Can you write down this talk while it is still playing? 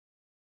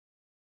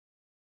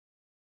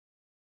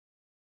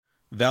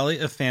Valley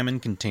of Famine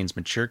contains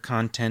mature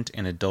content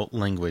and adult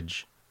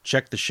language.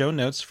 Check the show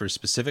notes for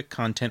specific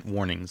content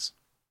warnings.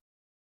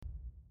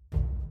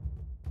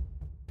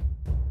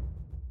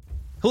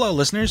 Hello,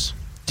 listeners.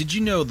 Did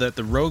you know that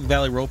the Rogue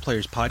Valley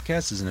Roleplayers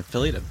podcast is an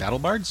affiliate of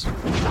BattleBards?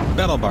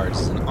 BattleBards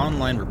is an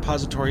online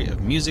repository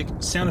of music,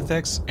 sound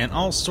effects, and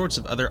all sorts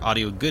of other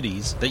audio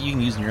goodies that you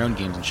can use in your own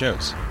games and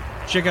shows.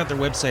 Check out their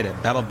website at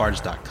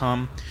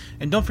battlebards.com,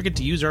 and don't forget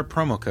to use our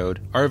promo code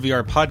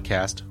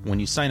RVRPodcast when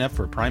you sign up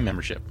for a Prime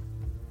membership.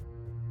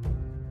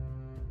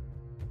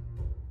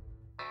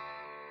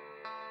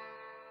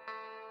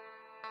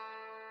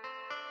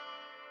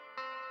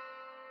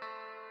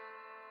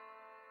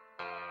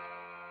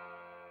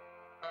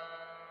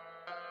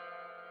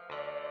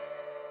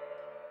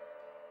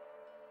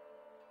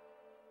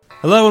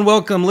 Hello and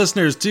welcome,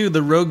 listeners, to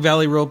the Rogue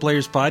Valley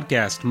Roleplayers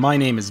podcast. My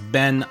name is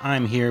Ben.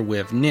 I'm here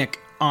with Nick,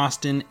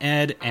 Austin,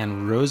 Ed,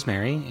 and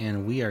Rosemary,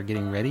 and we are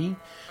getting ready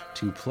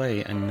to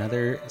play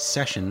another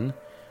session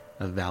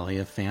of Valley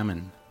of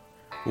Famine.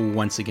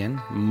 Once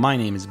again, my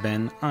name is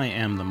Ben. I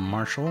am the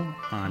marshal.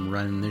 I'm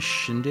running this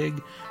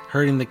shindig,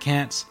 herding the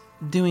cats,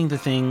 doing the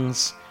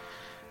things.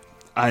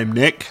 I'm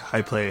Nick.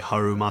 I play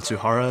Haru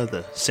Matsuhara,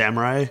 the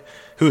samurai,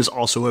 who is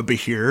also a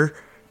Bahir.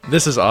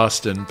 This is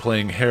Austin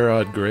playing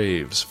Herod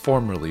Graves,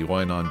 formerly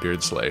Wine on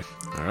Beardsley.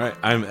 Alright,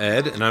 I'm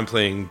Ed, and I'm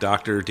playing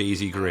Dr.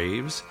 Daisy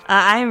Graves.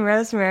 I'm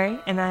Rosemary,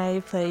 and I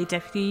play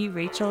Deputy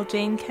Rachel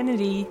Jane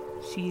Kennedy.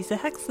 She's a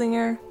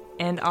Hexslinger,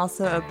 and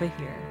also a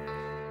Bahir.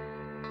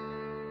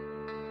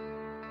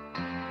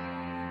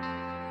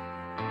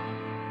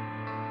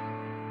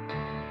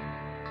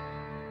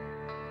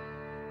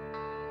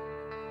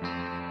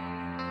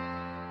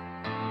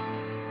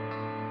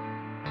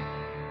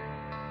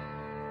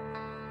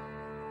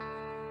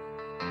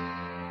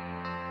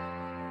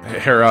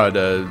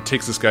 Herod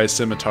takes this guy's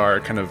scimitar,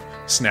 kind of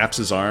snaps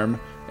his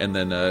arm, and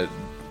then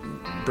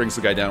brings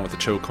the guy down with a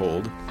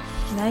chokehold.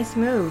 Nice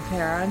move,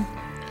 Herod.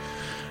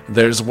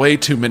 There's way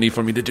too many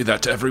for me to do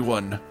that to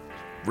everyone.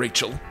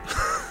 Rachel.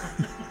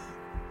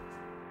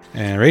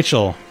 And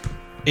Rachel,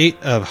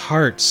 8 of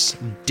hearts.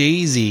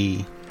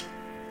 Daisy,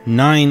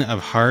 9 of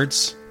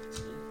hearts.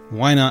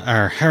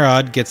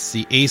 Herod gets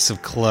the ace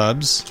of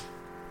clubs.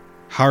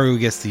 Haru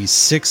gets the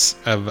 6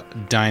 of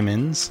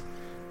diamonds.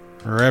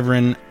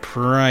 Reverend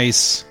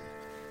Price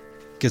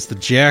gets the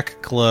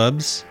jack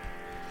clubs.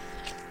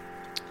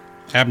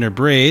 Abner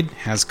Braid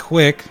has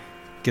quick,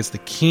 gets the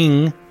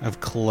king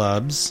of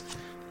clubs.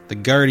 The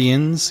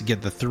Guardians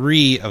get the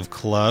 3 of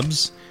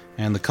clubs.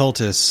 And the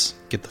cultists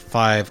get the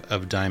 5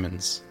 of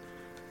diamonds.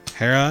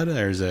 Herod,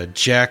 there's a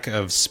jack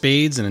of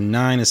spades and a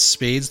 9 of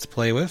spades to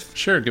play with.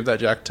 Sure, give that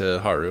jack to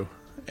Haru.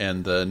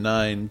 And the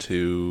 9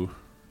 to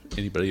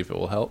anybody if it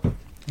will help.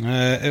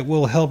 It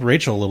will help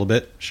Rachel a little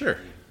bit. Sure.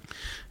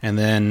 And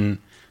then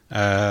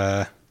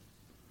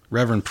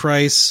Reverend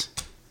Price.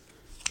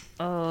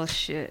 Oh,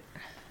 shit.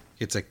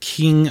 It's a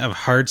king of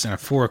hearts and a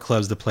 4 of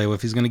clubs to play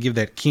with. He's going to give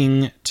that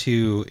king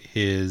to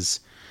his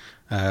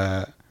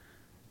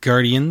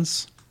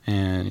guardians.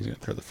 And he's going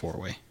to throw the 4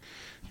 away.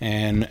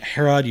 And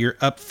Herod, you're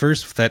up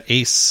first with that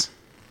ace.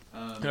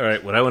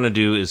 Alright, what I want to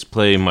do is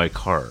play my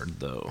card,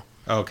 though.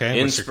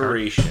 Okay.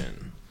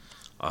 Inspiration.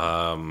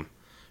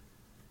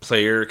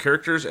 Player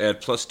characters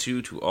add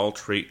 +2 to all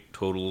trait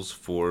totals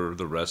for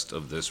the rest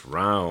of this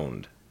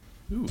round.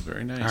 Ooh,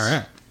 very nice.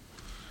 All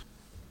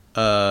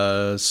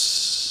right.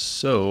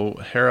 So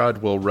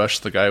Herod will rush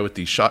the guy with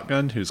the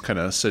shotgun who's kind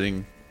of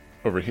sitting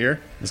over here.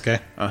 This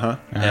guy? Uh-huh.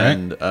 All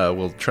And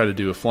we'll try to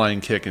do a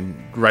flying kick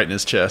and right in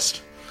his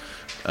chest.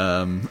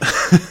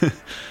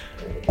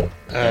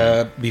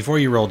 Before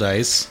you roll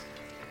dice,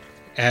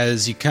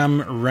 as you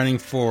come running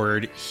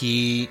forward,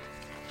 he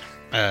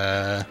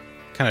kind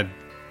of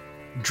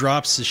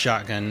drops the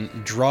shotgun,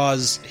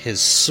 draws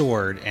his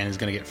sword, and is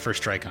going to get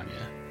first strike on you.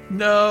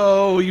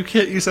 No, you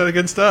can't use that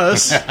against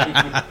us.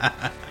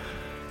 And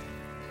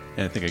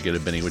I think I get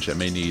a Benny, which I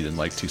may need in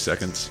like 2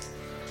 seconds.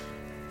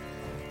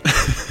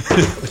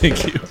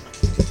 Thank you.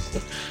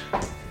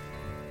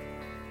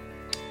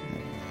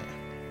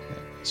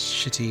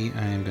 Shitty.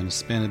 I am going to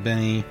spend a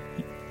Benny.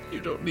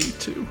 You don't need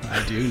to.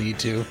 I do need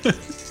to.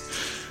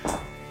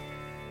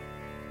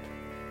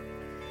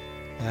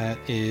 That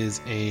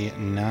is a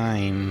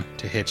 9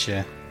 to hit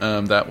you.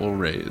 That will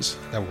raise.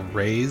 That will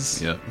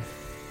raise? Yep.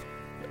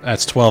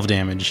 That's 12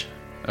 damage.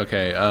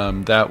 Okay,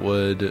 that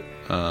would...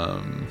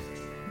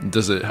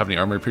 does it have any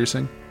armor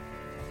piercing?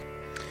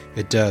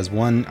 It does.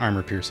 1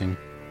 armor piercing.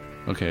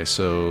 Okay,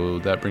 so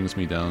that brings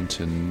me down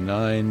to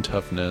 9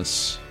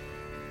 toughness.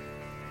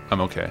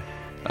 I'm okay.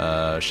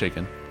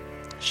 Shaken.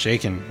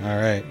 Shaken. All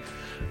right.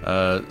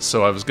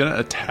 So I was going to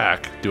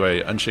attack. Do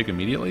I unshake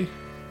immediately?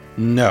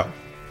 No.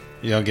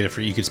 You don't get it for...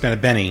 You could spend a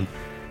Benny.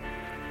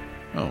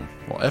 Oh,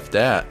 well, F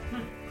that.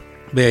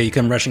 But yeah, you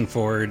come rushing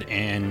forward,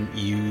 and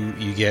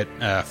you get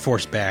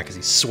forced back as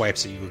he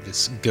swipes at you with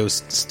this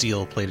ghost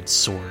steel-plated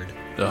sword.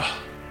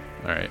 Ugh.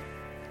 All right.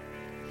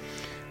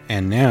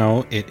 And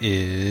now it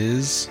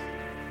is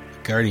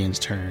Guardians'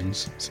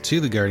 turns. So 2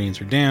 of the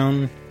Guardians are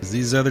down.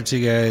 These other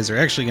 2 guys are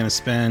actually going to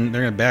spend...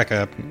 They're going to back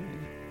up.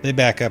 They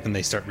back up and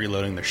they start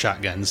reloading their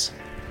shotguns.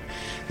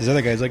 This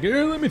other guy's like,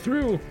 let me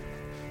through.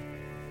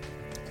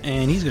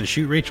 And he's going to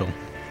shoot Rachel.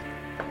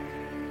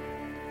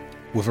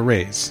 With a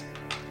raise.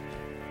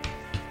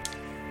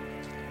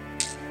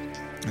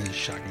 And his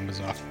shotgun goes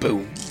off.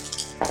 Boom.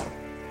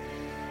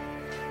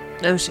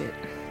 Oh shit.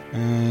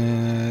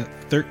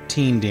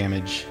 13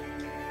 damage.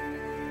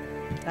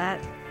 That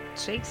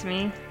shakes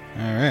me.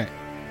 Alright.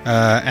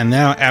 And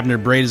now Abner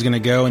Braid is going to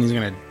go and he's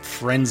going to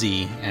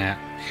frenzy at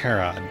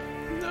Herod.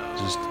 No.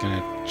 Just going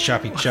to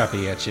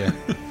choppy at you.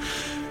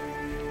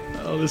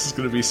 Oh, this is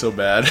going to be so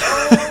bad.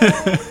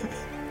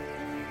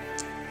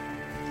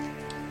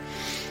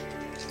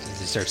 As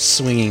he starts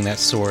swinging that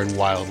sword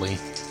wildly.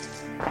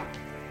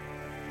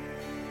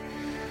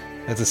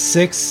 That's a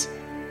 6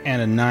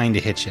 and a 9 to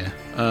hit you.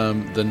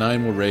 The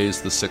 9 will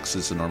raise, the 6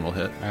 is a normal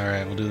hit.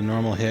 Alright, we'll do the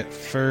normal hit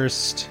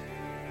first.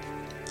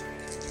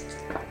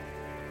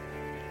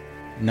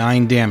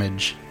 9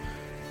 damage.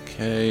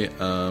 Okay,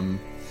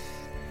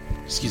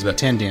 Excuse me,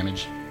 10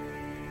 damage.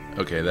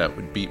 okay, that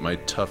would beat my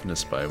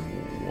toughness by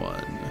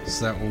 1.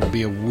 So that will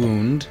be a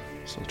wound.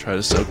 So I'll try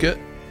to soak it.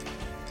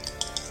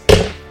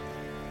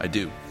 I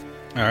do.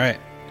 Alright.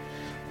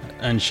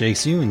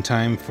 Unshakes you in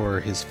time for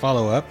his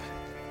follow-up.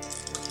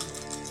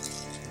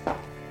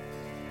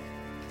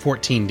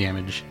 14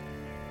 damage.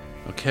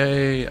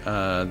 Okay,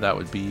 that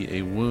would be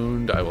a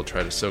wound. I will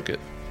try to soak it.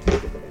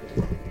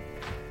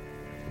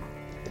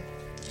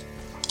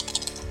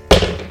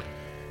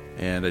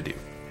 And I do.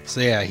 So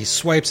yeah, he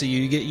swipes at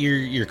you. You get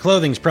your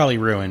clothing's probably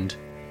ruined.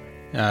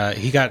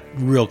 He got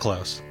real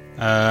close.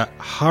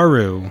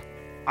 Haru.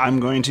 I'm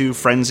going to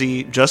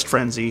frenzy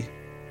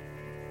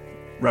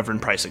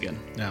Reverend Price again.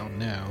 Oh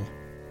no.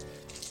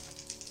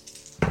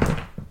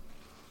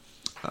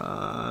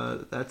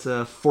 That's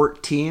a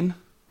 14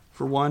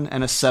 for one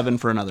and a 7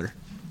 for another.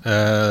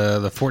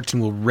 The 14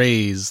 will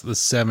raise. The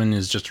 7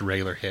 is just a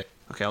regular hit.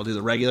 Okay, I'll do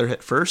the regular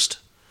hit first.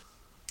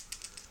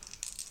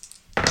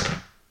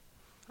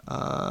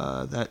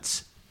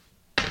 That's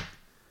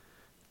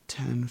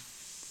 10,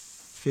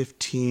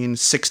 15,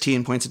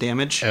 16 points of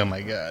damage. Oh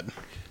my god.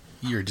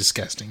 You're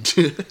disgusting.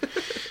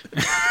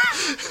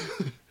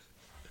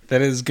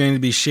 That is going to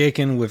be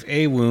shaken with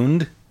a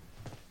wound.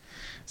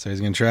 So he's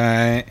going to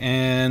try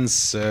and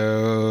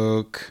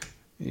soak.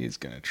 He's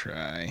going to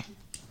try.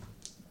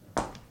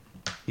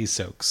 He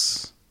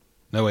soaks.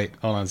 No, wait.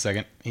 Hold on a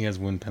second. He has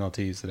wound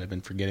penalties that I've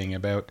been forgetting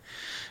about.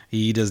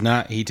 He does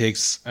not. He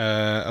takes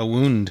a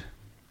wound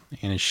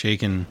and is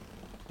shaken.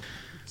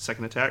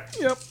 Second attack.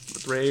 Yep.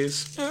 With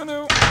raise. Oh,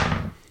 no.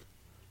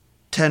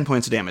 10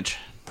 points of damage.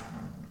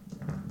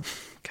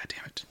 God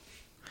damn it.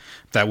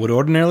 That would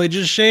ordinarily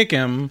just shake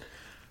him,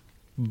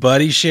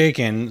 but he's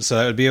shaken, so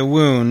that would be a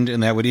wound,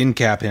 and that would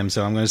incap him.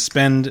 So I'm going to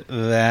spend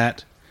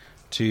that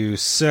to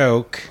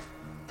soak.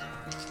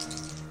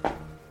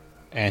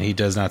 And he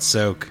does not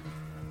soak.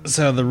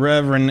 So the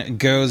Reverend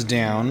goes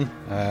down.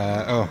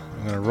 I'm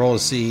going to roll to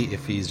see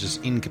if he's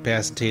just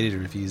incapacitated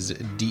or if he's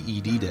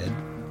DED dead.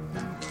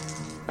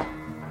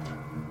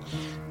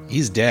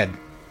 He's dead.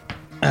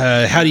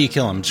 How do you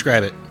kill him?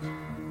 Describe it.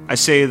 I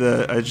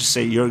just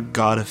say your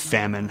god of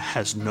famine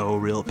has no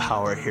real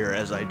power here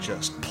as I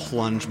just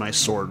plunge my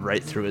sword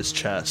right through his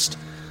chest.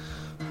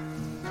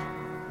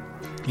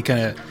 He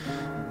kind of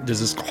does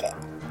this,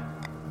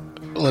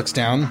 looks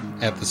down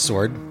at the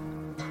sword,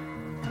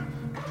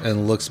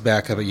 and looks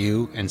back up at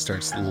you and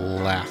starts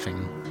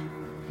laughing.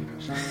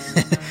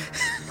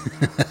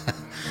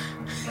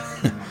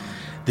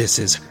 This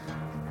is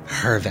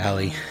her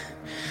valley,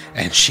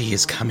 and she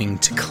is coming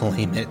to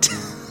claim it.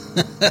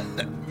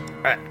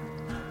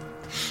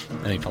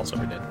 And he falls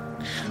over dead.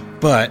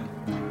 But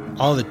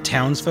all the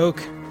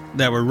townsfolk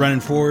that were running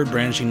forward,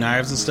 brandishing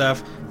knives and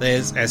stuff,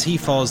 as he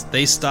falls,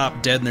 they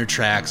stop dead in their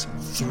tracks,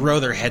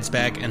 throw their heads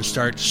back, and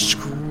start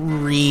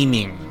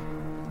screaming.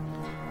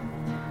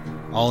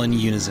 All in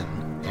unison.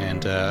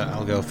 And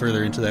I'll go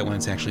further into that when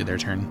it's actually their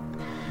turn.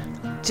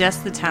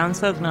 Just the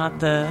townsfolk, not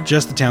the...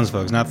 Just the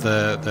townsfolk, not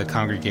the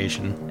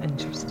congregation.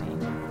 Interesting.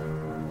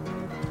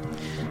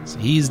 So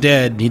he's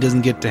dead. He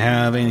doesn't get to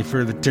have any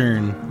further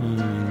turn.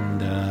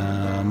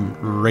 And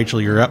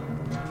Rachel, you're up.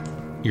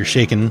 You're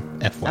shaken.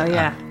 FYI. Oh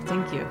yeah,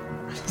 thank you.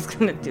 I was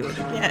gonna do it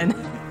again.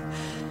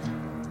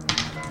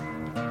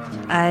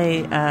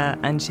 I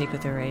unshake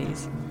with a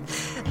raise.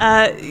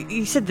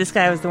 You said this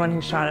guy was the one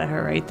who shot at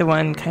her, right? The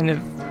one kind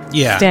of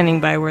standing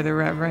by where the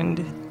Reverend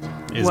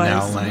is was.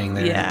 Now laying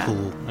there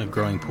in a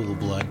growing pool of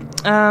blood.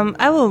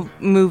 I will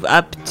move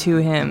up to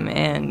him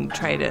and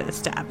try to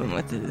stab him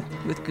with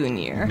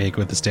Gungnir. Make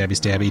with the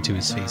stabby to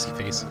his facey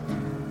face.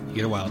 You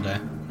get a wild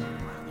die.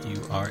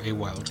 You are a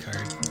wild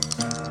card.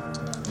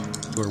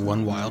 You are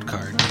one wild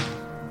card.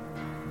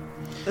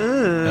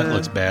 Ooh, that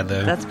looks bad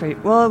though. That's pretty.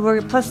 Well,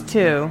 we're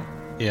 +2.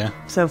 Yeah.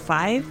 So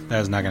 5? That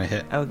is not going to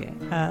hit. Okay.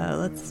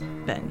 Let's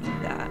bend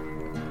that.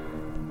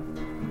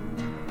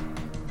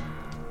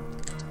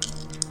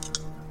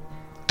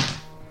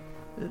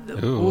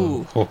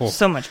 Ooh,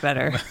 so much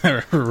better.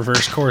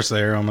 Reverse course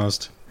there,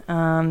 almost.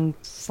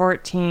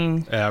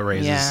 14.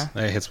 Raises. Yeah.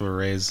 That hits with a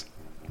raise.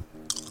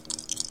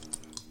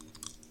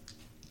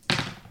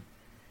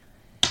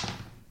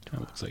 That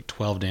looks like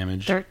 12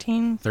 damage.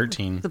 13?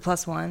 13. The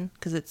 +1,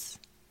 because it's...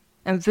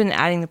 I've been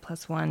adding the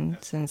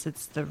 +1 since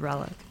it's the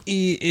relic.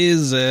 He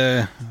is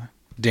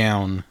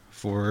down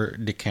for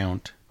the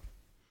count.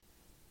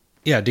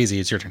 Yeah, Daisy,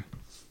 it's your turn.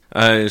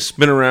 I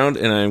spin around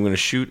and I'm going to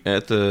shoot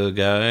at the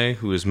guy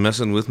who is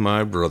messing with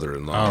my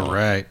brother-in-law. All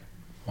right.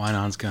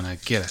 Wynon's going to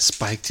get a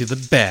spike to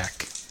the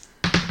back.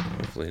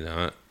 Hopefully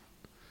not.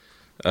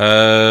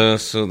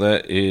 So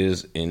that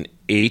is an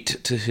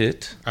 8 to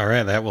hit. All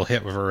right, that will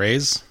hit with a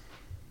raise.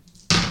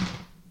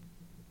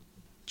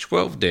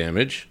 12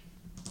 damage.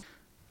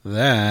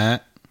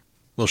 That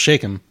will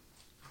shake him.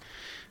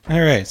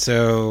 All right,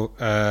 so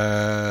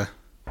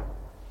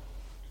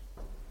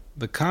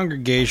the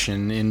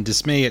congregation, in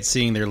dismay at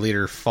seeing their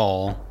leader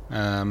fall,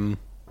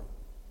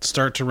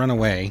 start to run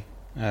away.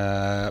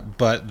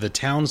 But the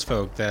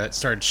townsfolk that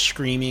start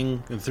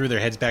screaming and threw their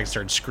heads back,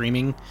 start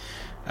screaming.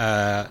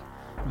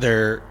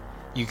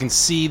 You can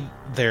see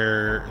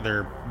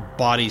their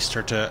bodies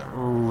start to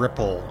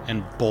ripple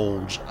and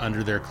bulge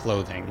under their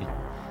clothing,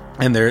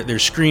 and their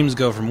screams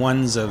go from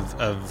ones of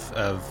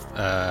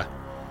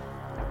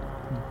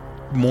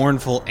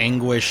mournful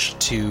anguish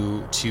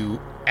to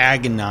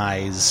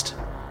agonized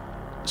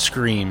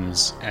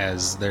screams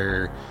as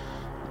their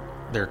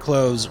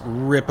clothes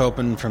rip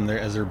open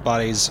as their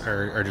bodies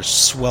are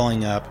just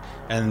swelling up,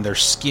 and their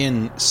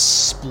skin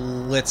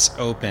splits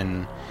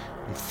open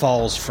and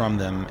falls from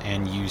them,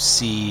 and you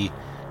see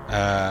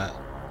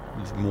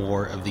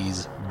more of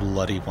these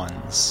bloody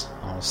ones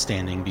all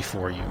standing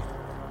before you.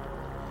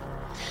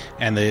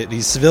 And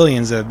these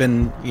civilians that have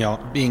been,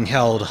 being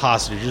held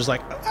hostage, just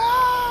like,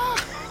 ah!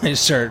 They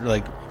start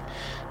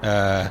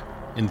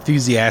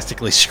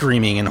enthusiastically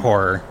screaming in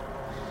horror.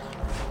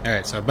 All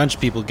right, so a bunch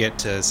of people get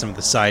to some of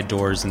the side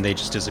doors, and they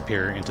just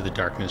disappear into the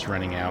darkness,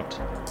 running out.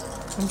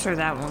 I'm sure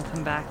that won't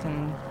come back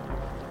and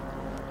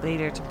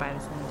later to bite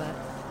us in the butt.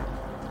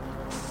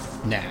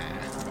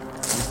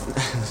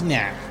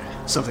 Nah.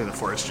 Something the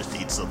forest just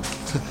eats them.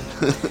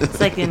 It's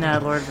like in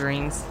Lord of the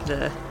Rings,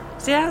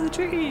 stay out of the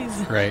trees.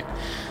 Right.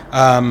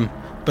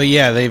 But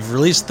yeah, they've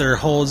released their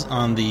holds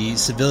on the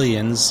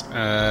civilians,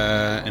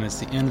 and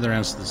it's the end of the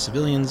round, so the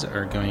civilians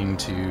are going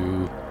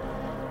to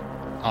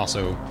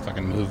also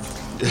fucking move.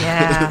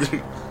 Yeah.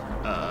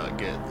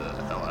 Get the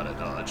hell out of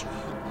Dodge.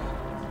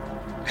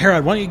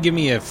 Herod, why don't you give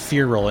me a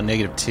fear roll at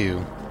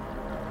 -2?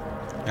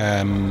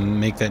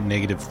 Make that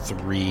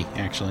 -3,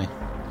 actually.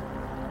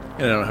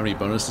 And I don't have any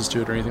bonuses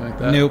to it or anything like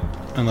that? Nope,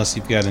 unless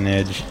you've got an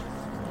edge.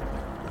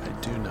 I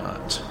do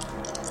not.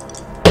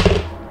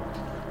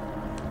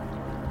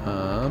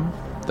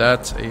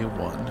 That's a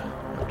 1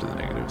 after the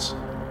negatives.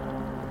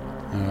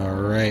 All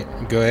right,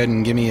 go ahead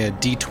and give me a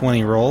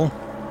D20 roll.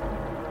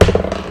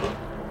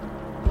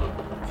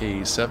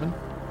 A 7.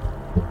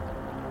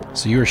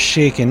 So you are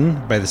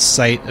shaken by the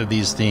sight of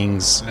these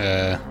things,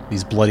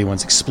 these bloody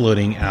ones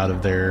exploding out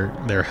of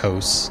their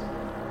hosts,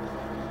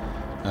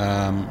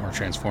 or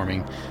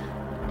transforming.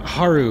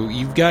 Haru,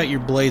 you've got your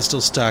blade still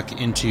stuck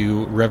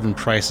into Reverend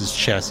Price's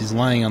chest. He's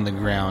lying on the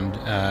ground.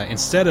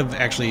 Instead of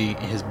actually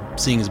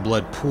seeing his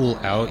blood pool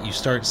out, you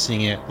start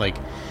seeing it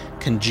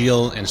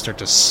congeal and start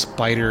to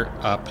spider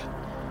up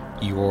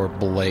your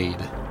blade.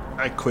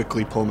 I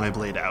quickly pull my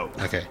blade out.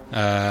 Okay.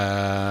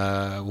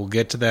 We'll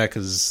get to that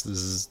because this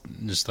is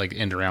just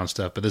end around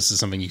stuff, but this is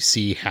something you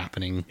see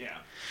happening. Yeah.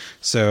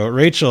 So,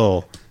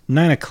 Rachel,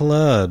 9 of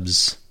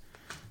clubs.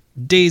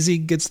 Daisy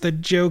gets the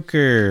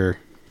Joker.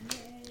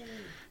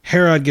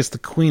 Herod gets the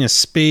Queen of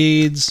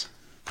Spades.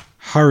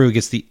 Haru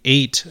gets the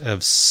 8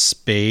 of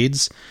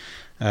Spades.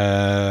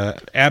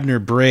 Abner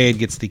Braid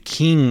gets the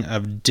King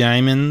of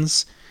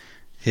Diamonds.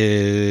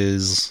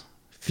 His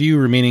few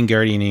remaining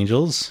guardian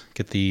angels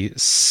get the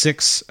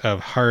 6 of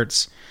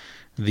Hearts.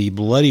 The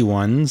bloody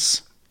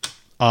ones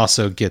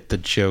also get the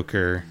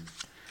Joker.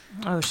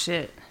 Oh,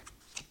 shit.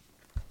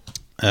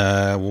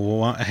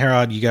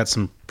 Herod, you got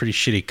some pretty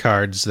shitty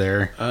cards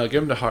there.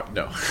 Give him to Heart.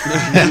 No.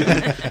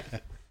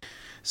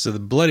 So the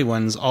bloody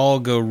ones all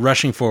go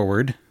rushing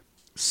forward.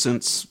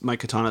 Since my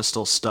katana's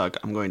still stuck,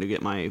 I'm going to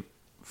get my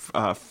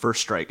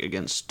first strike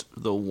against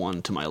the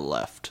one to my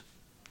left.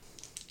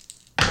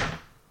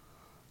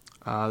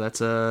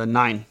 That's a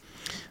 9.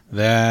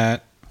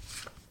 That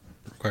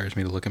requires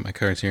me to look at my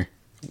cards here.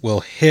 Will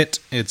hit.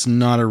 It's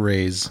not a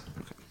raise.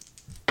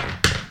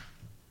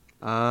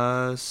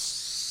 Okay.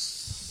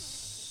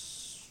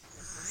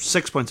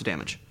 6 points of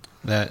damage.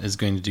 That is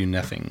going to do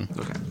nothing.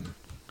 Okay.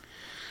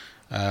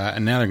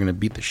 And now they're going to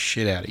beat the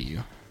shit out of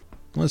you.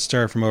 Let's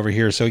start from over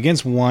here. So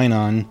against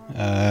Wynon,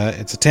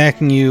 it's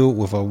attacking you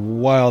with a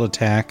wild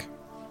attack.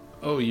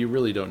 Oh, you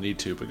really don't need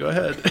to, but go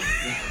ahead.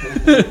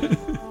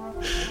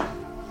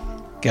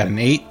 Got an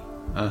 8.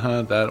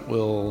 That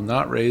will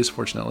not raise,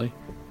 fortunately.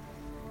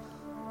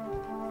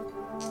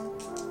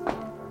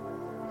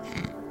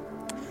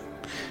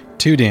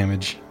 Two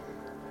damage.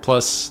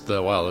 Plus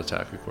the wild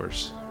attack, of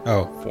course.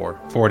 Oh, 4.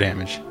 4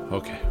 damage.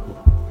 Okay.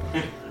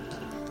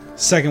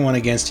 Second one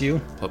against you.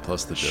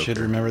 Plus the Joker. Should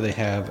remember they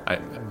have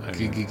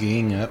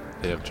Ging up.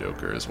 They have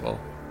Joker as well.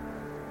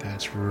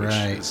 That's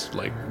right. Which is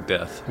like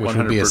death. Which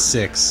would be a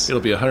 6.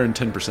 It'll be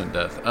 110%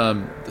 death.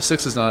 The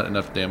 6 is not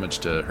enough damage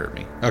to hurt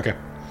me. Okay.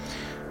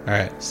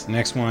 Alright, so the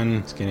next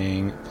one is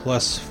getting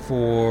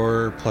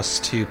 +4,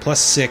 +2,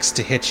 +6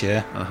 to hit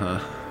you.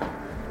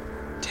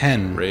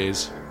 10.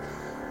 Raise.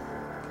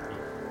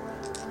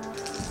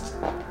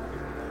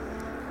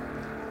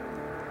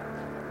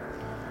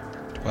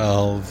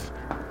 $12,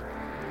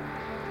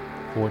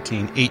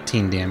 14,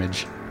 18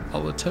 damage.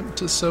 I'll attempt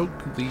to soak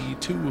the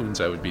 2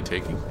 wounds I would be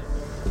taking.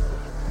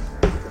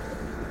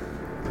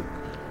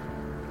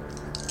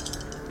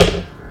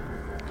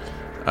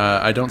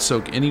 I don't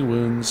soak any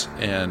wounds,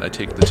 and I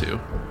take the 2.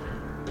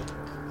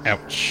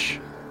 Ouch.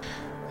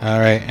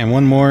 Alright, and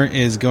one more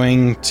is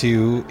going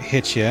to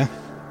hit you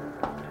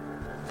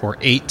for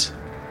 8.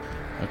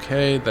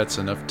 Okay, that's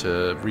enough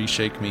to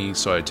reshake me,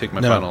 so I take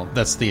my final... No,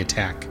 that's the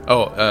attack.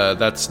 Oh,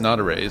 that's not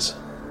a raise.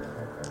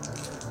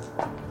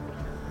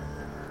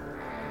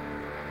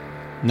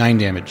 9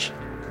 damage.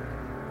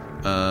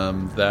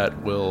 That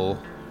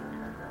will...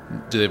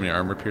 Do they have any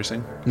armor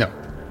piercing? No.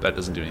 That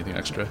doesn't do anything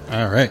extra.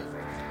 Alright.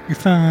 You're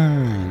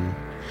fine.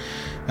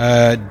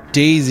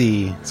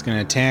 Daisy, it's going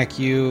to attack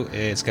you.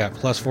 It's got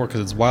 +4 because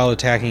it's wild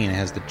attacking and it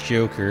has the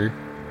Joker.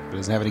 It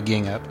doesn't have any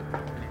gang up.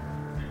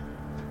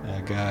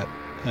 I got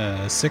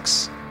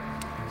 6.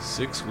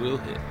 6 will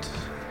hit.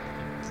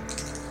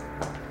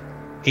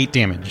 8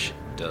 damage.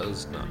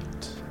 Does not.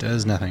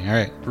 Does nothing.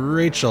 Alright,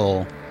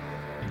 Rachel.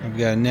 I've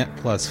got a net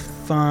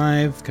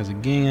 +5 because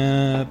of gang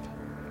up.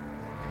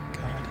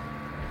 God.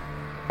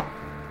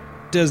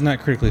 Does not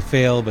critically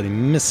fail, but he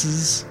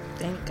misses.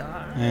 Thank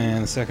God.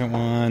 And the second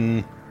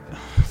one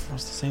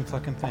was the same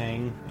fucking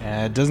thing.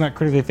 Does not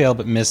critically fail,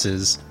 but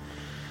misses.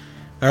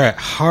 Alright,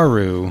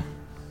 Haru.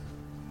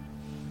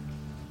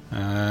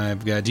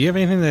 I've got... Do you have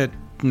anything that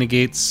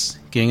negates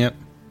gang up?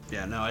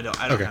 Yeah, no, I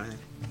don't Okay. have anything.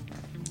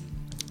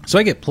 So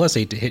I get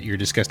 +8 to hit your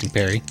disgusting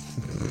parry.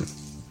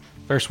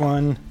 First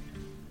one.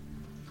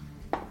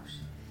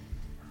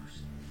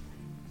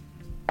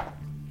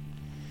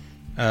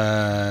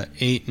 Uh,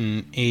 8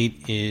 and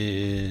 8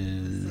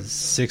 is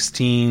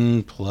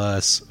 16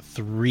 plus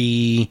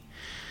 3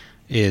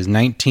 is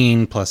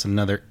 19 plus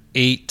another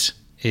 8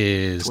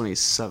 is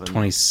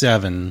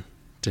 27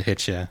 to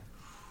hit you.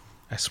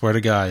 I swear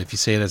to God, if you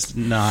say that's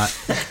not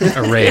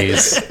a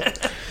raise.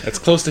 That's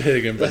close to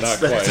hitting him, but not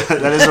quite.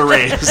 That is a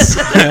raise.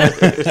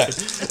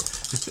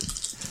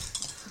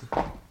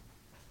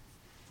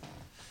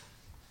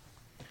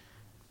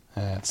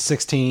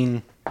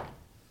 16,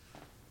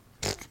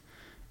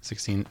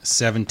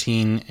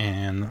 17,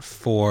 and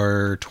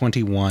 4,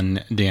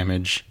 21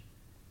 damage.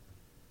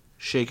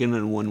 Shaken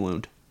and 1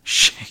 wound.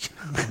 Shaken.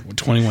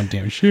 21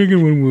 damage.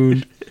 Shaken, 1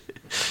 wound.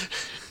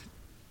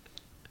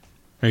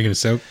 Are you going to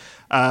soak?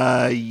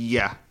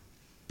 Yeah.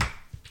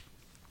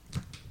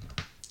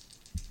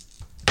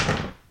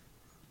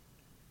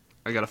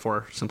 I got a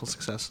 4. Simple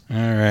success. All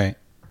right.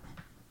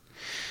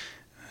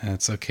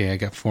 That's okay. I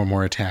got 4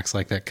 more attacks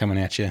like that coming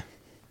at you.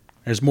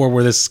 There's more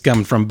where this is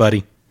coming from,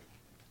 buddy.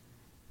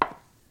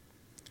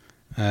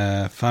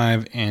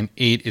 5 and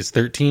 8 is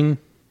 13.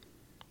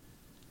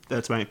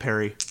 That's my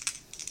parry.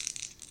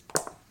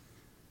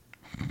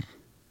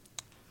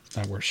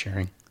 Not worth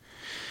sharing.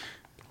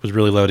 It was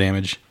really low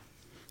damage.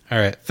 All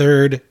right.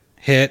 Third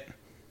hit.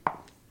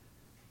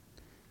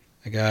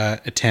 I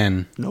got a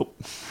 10. Nope.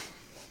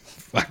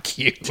 Fuck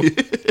you.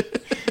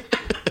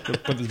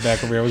 Put this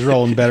back over here. I was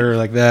rolling better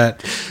like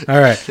that. All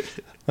right.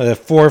 The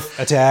fourth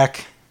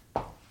attack.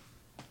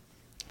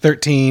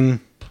 13.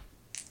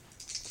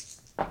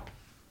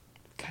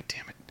 God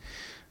damn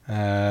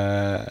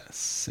it.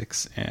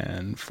 6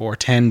 and 4.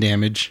 10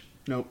 damage.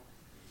 Nope.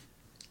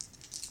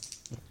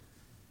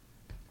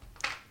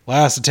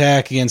 Last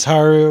attack against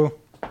Haru.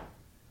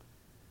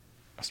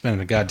 I'm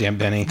spending a goddamn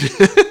penny.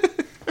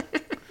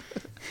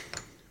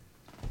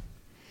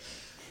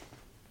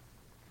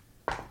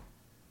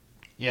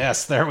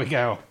 Yes, there we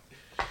go.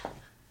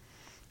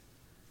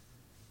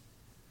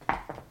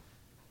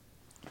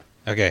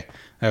 Okay,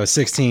 that was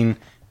 16,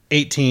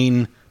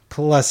 18,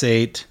 plus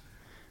 8,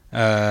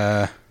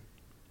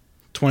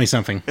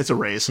 20-something. It's a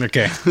raise.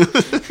 Okay.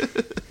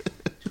 26.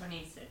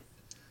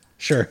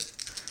 Sure.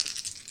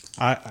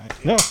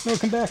 No,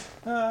 come back.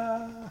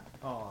 I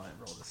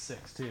rolled a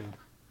 6, too.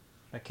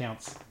 That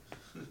counts.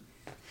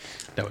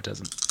 No, it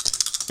doesn't.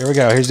 Here we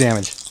go. Here's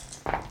damage.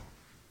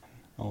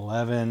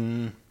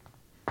 11...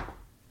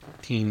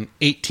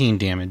 18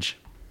 damage.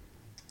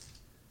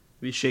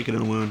 Be shaken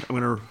in a wound. I'm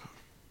gonna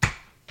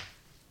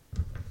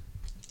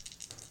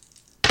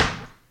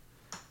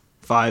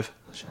 5.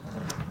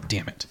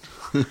 Damn it.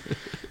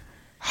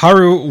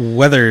 Haru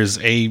weathers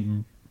a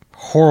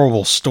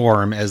horrible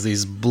storm as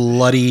these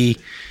bloody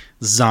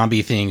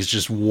zombie things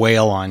just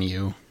wail on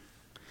you.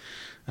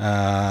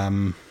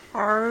 Haru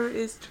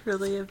is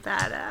truly a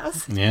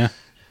badass. Yeah.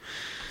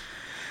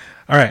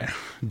 All right.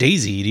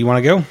 Daisy, do you want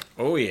to go?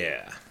 Oh,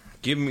 yeah.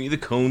 Give me the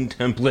cone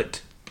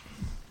template.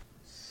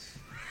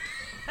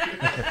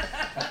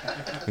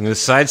 I'm going to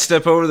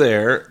sidestep over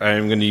there.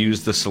 I'm going to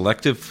use the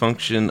selective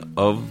function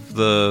of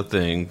the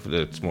thing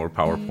that's more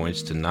power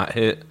points to not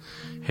hit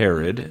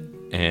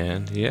Herod.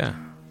 And yeah.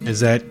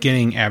 Is that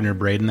getting Abner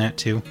Braid in that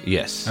too?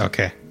 Yes.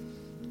 Okay.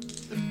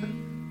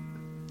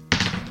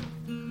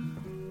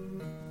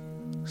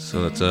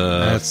 So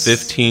that's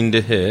 15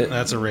 to hit.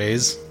 That's a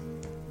raise.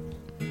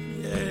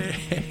 Yay.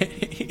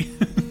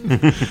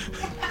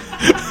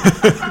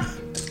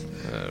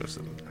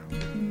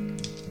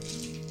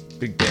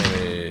 Big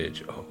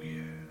damage. Oh,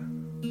 yeah.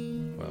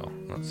 Well,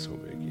 not so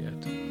big yet.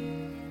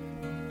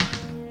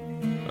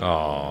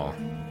 Oh.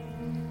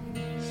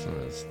 So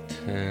that's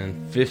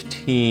 10,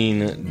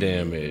 15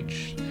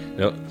 damage.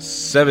 No,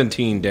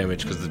 17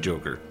 damage because of the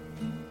Joker.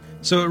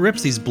 So it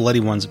rips these bloody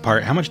ones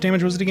apart. How much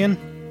damage was it again?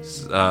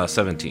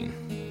 17.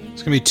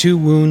 It's going to be 2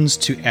 wounds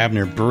to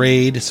Abner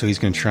Braid, so he's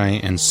going to try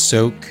and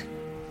soak.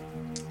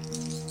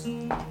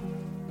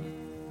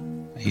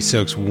 He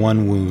soaks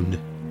 1 wound.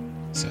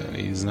 So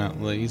he's not.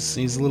 He's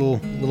a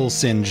little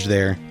singed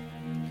there.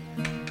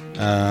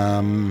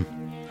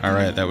 All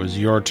right, that was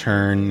your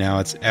turn. Now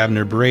it's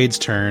Abner Braid's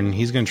turn.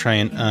 He's going to try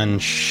and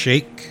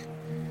unshake.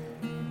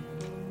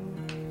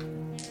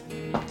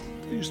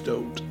 Please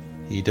don't.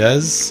 He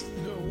does.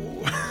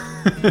 No.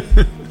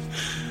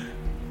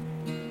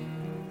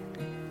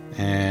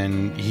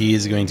 And he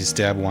is going to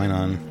stab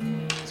Wynon.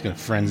 He's going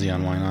to frenzy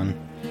on Wynon.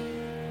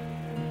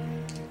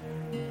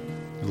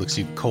 He looks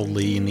you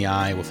coldly in the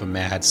eye with a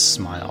mad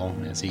smile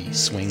as he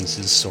swings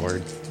his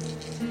sword.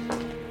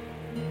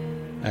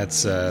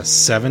 That's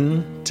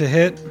 7 to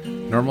hit.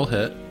 Normal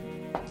hit.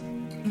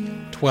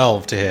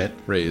 12 to hit.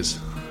 Raise.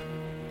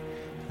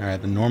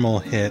 Alright, the normal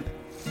hit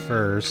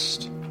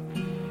first.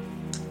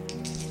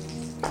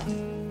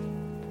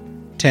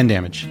 10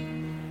 damage.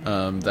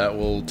 That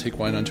will take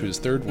Wine onto his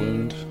 3rd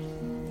wound,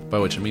 by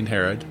which I mean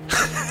Herod.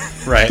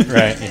 Right,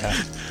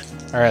 yeah.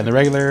 Alright, the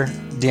regular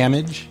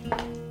damage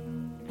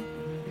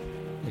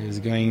is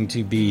going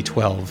to be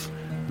 12.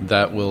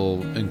 That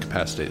will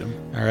incapacitate him.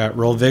 Alright,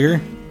 roll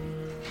vigor.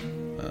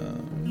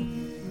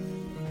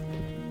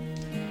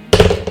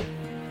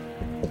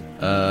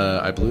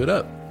 I blew it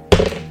up.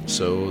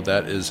 So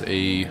that is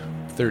a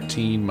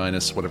 13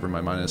 minus whatever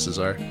my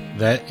minuses are.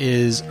 That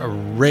is a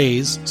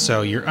raise,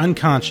 so you're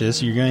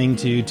unconscious. You're going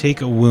to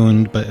take a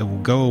wound, but it will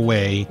go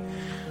away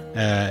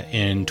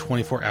in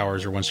 24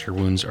 hours or once your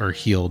wounds are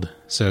healed.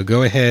 So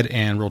go ahead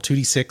and roll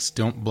 2d6.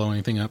 Don't blow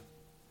anything up.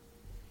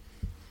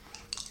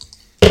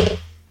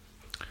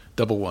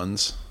 Double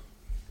ones.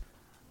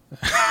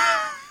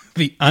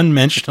 The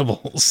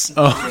unmentionables.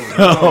 Oh,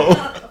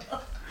 no.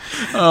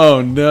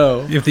 Oh,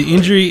 no. If the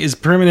injury is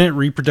permanent,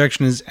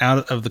 reproduction is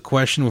out of the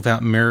question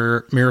without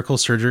miracle,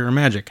 surgery, or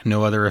magic.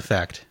 No other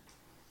effect.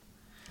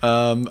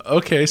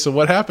 Okay, so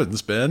what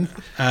happens, Ben?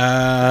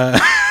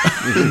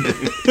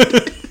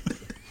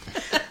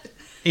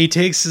 He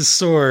takes his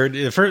sword.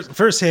 The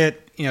first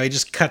hit, he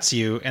just cuts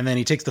you, and then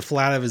he takes the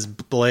flat of his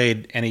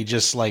blade, and he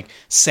just,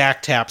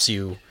 sack taps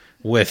you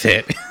with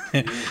it.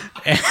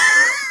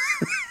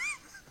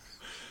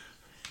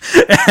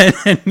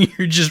 And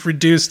you're just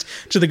reduced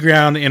to the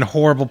ground in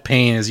horrible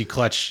pain as you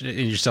clutch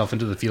yourself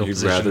into the fetal You'd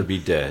position. rather be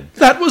dead.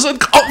 That was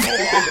uncalled for!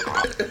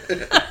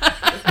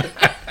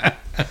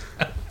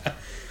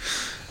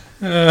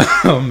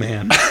 Oh,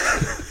 man. I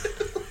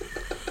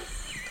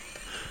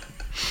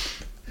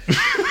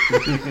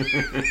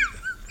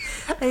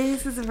think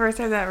this is the first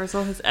time that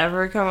result has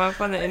ever come up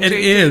on the injury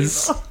It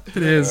is. table.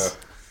 It is.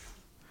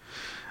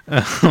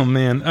 Oh,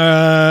 man.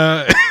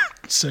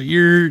 So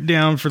you're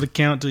down for the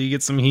count till you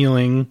get some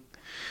healing.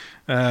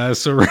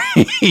 So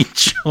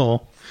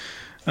Rachel,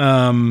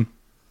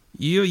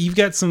 you've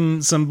got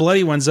some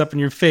bloody ones up in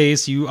your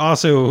face. You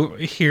also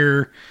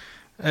hear.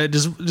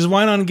 Does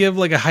Wynon give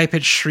a high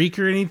pitched shriek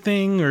or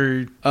anything?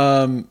 Or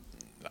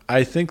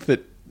I think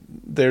that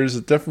there's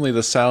definitely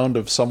the sound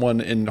of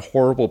someone in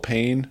horrible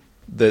pain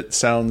that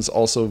sounds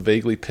also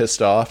vaguely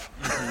pissed off.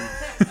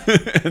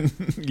 And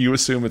you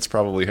assume it's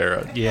probably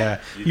Herod.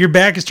 Yeah, your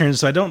back is turned,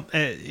 so I don't.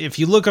 If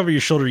you look over your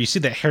shoulder, you see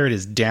that Herod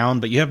is down,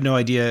 but you have no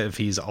idea if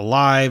he's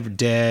alive,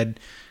 dead,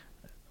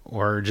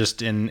 or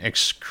just in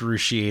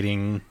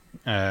excruciating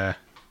pain.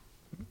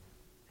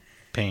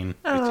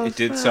 Oh, It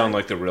did sound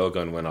like the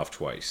railgun went off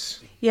twice.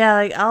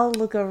 Yeah, I'll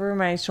look over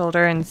my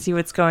shoulder and see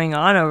what's going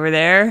on over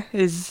there.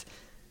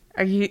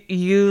 Are you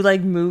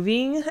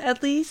moving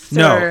at least?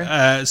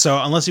 No.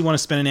 So unless you want to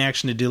spend an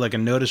action to do a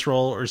notice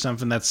roll or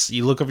something,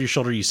 you look over your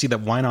shoulder, you see that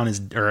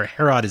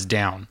Herod is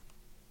down.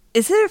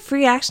 Is it a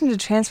free action to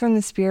transform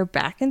the spear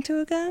back into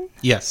a gun?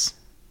 Yes.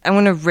 I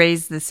want to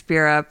raise the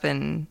spear up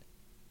and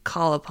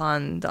call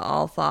upon the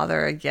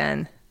All-Father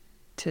again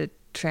to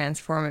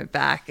transform it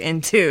back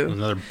into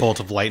Another bolt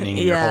of lightning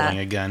and you're holding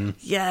a gun.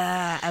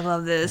 Yeah, I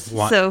love this.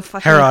 So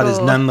fucking Herod cool. is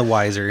none the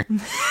wiser.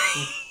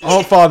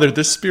 Oh, Father,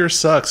 this spear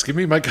sucks. Give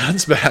me my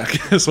guns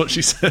back, is what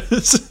she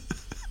says.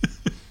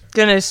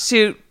 Gonna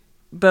shoot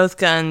both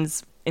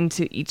guns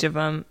into each of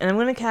them. And I'm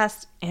going to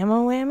cast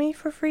Ammo Whammy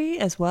for free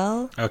as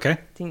well. Okay. I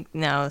think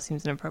now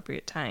seems an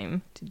appropriate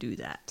time to do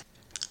that.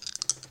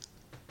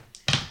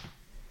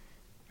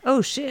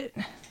 Oh, shit.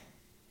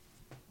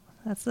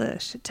 That's a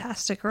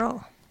shitastic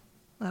roll.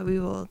 We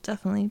will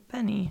definitely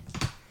penny.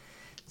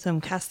 So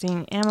I'm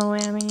casting Ammo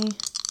Whammy.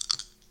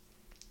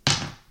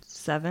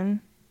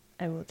 7.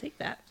 I will take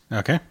that.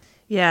 Okay.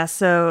 Yeah,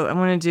 so I'm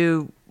going to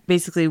do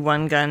basically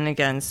one gun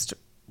against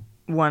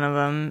one of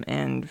them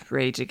and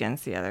rage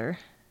against the other.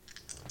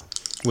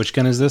 Which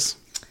gun is this?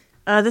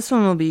 This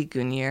one will be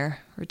Gungnir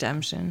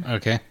Redemption.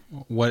 Okay.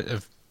 What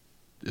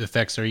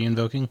effects are you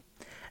invoking?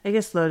 I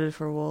guess loaded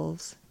for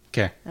wolves.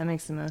 Okay. That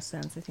makes the most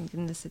sense, I think,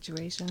 in this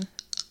situation.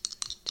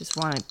 Just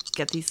want to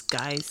get these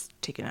guys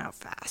taken out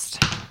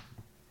fast.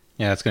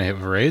 Yeah, that's going to hit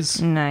with a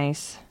raise.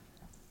 Nice.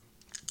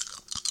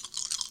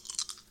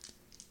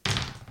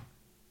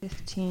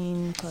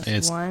 15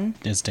 plus 1.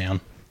 It's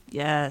down.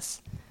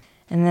 Yes.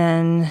 And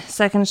then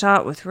second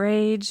shot with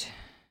rage.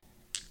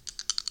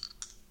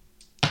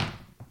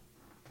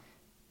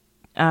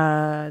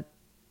 That's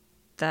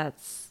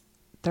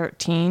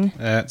 13.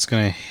 That's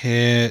going to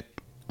hit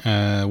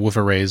with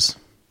a raise.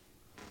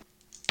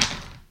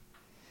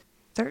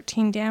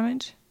 13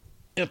 damage.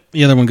 Yep.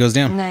 The other one goes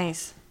down.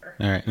 Nice.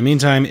 All right. In the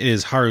meantime, it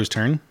is Haru's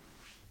turn.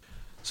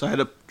 So I had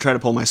to try to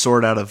pull my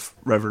sword out of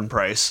Reverend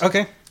Price.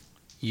 Okay.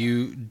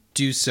 You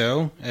do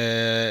so.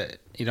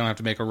 You don't have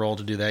to make a roll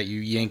to do that. You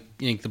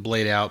yank the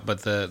blade out,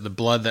 but the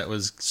blood that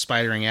was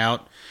spidering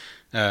out,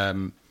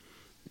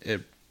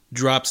 it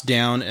drops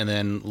down and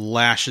then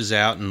lashes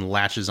out and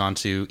latches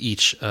onto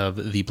each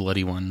of the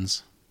bloody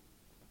ones.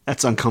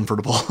 That's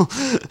uncomfortable.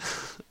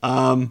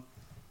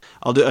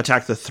 I'll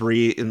attack the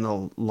 3 in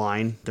the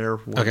line there,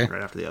 one Okay.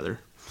 right after the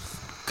other.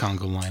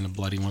 Congo line of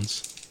bloody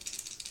ones.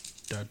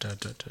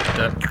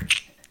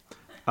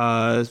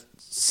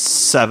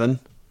 7.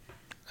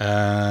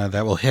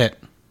 That will hit.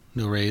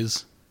 No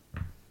raise.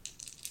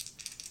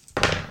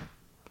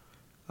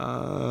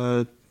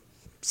 7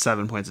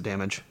 points of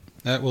damage.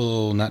 That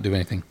will not do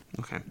anything.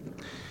 Okay.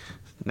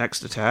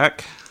 Next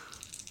attack.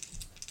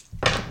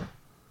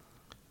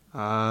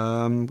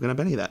 I'm gonna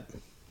Benny that.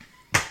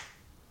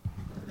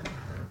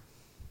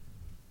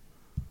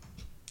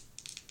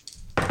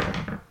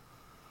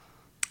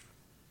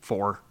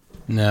 Four.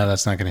 No,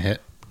 that's not going to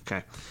hit.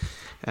 Okay.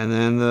 And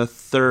then the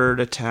third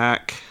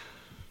attack.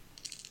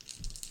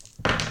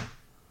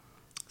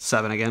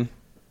 7 again.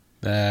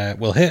 That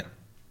will hit.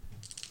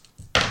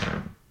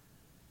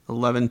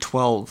 11,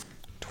 12.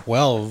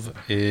 12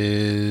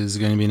 is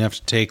going to be enough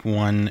to take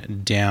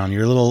one down.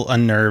 You're a little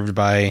unnerved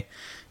by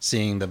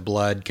seeing the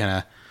blood kind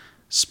of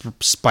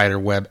spider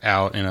web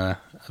out in a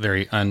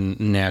very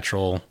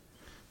unnatural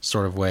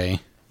sort of way.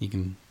 You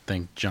can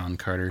thank John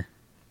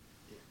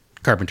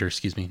Carpenter,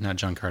 excuse me, not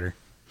John Carter.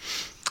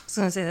 I was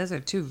going to say, those are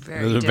two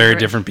very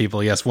different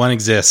people. Yes, one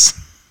exists.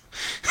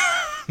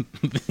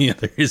 The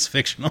other is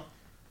fictional.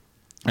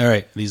 All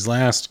right, these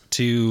last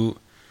two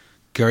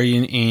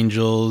Guardian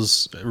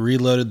Angels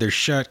reloaded their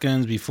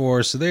shotguns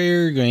before, so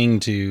they're going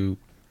to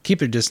keep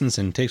their distance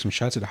and take some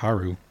shots at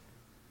Haru.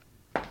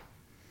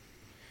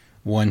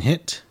 One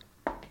hit.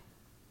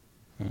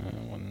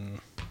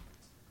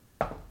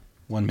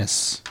 One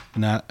miss.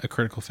 Not a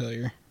critical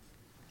failure.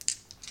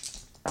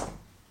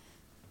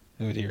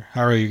 Oh dear.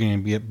 Haru, you're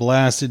going to get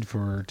blasted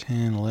for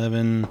 10,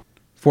 11,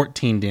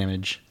 14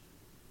 damage.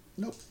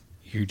 Nope.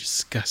 You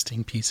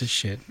disgusting piece of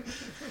shit.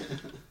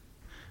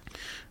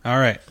 All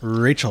right,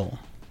 Rachel.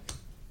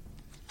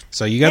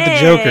 So you got the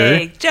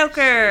Joker.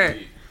 Joker!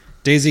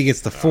 Daisy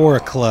gets the 4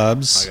 of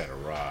clubs. I got a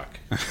rock.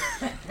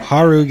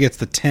 Haru gets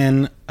the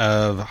 10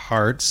 of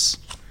hearts.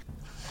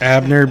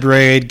 Abner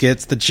Braid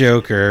gets the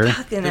Joker.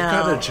 Fucking They've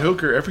hell. got a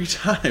Joker every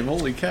time.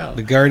 Holy cow.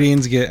 The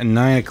Guardians get a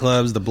 9 of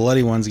clubs. The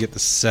Bloody Ones get the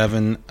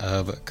 7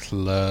 of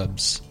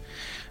clubs.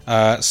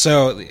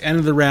 So at the end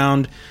of the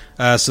round,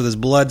 so this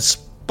blood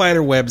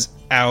spider webs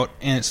out,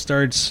 and it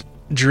starts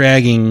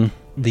dragging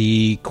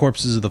the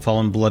corpses of the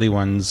fallen Bloody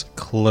Ones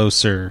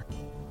closer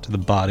to the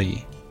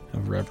body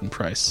of Reverend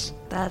Price.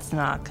 That's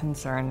not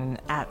concerning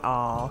at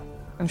all.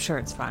 I'm sure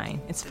it's fine.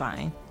 It's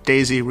fine.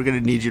 Daisy, we're gonna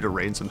need you to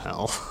rain some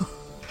hell.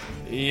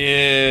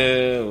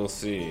 Yeah, we'll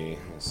see.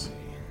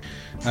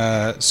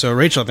 So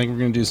Rachel, I think we're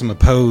going to do some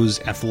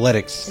opposed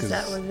athletics. Is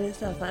that what it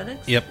is,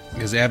 athletics? Yep,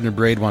 because Abner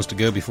Braid wants to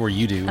go before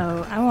you do.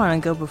 Oh, I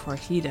want to go before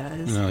he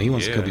does. No, he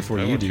wants to go before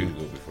I you want do. you to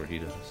go before he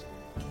does.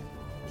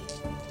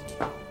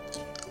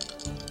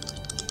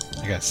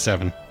 I got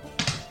 7.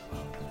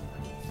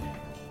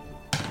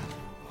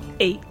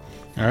 8.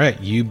 All right,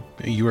 you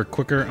are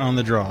quicker on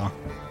the draw.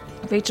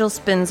 Rachel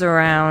spins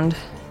around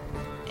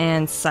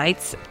and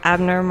sights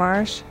Abner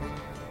Marsh.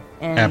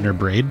 And Abner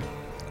Braid.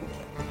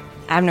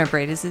 Abner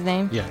Braid is his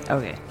name? Yeah.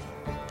 Okay.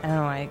 I don't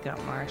know why I got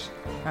Marsh.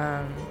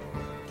 And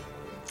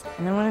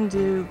I want to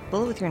do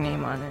bullet with your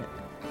name on it,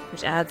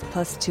 which adds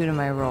 +2 to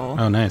my roll.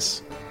 Oh,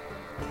 nice.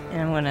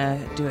 And I'm going to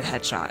do a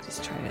headshot.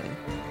 Just try to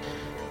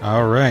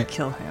All right.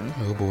 kill him.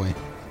 Oh boy.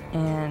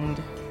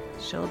 And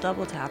she'll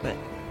double tap it.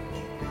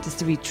 just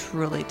to be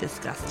truly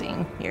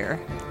disgusting here.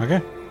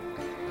 Okay.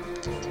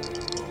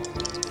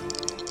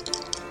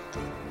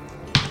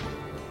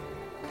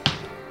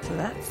 So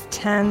that's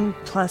 10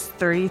 plus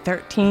 3,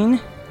 13.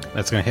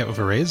 That's going to hit with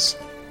a raise.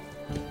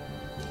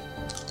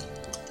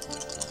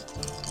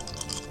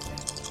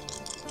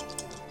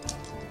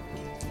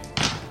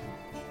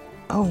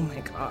 Oh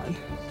my god.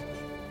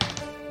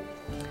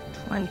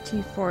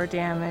 24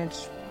 damage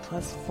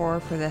plus 4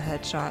 for the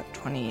headshot,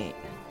 28.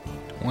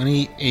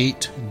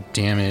 28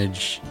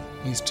 damage.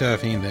 He's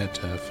tough. He ain't that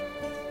tough.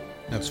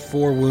 That's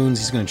 4 wounds.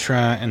 He's going to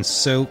try and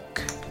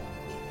soak.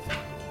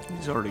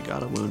 He's already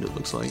got a wound, it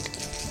looks like.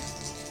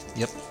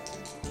 Yep.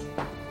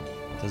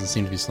 Doesn't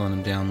seem to be slowing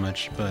him down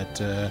much, but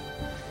that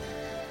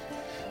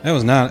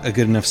was not a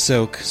good enough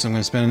soak, so I'm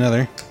going to spend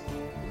another.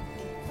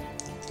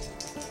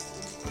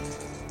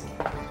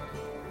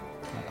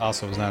 That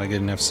also was not a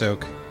good enough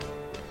soak.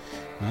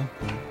 Well,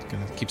 I'm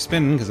going to keep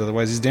spinning, because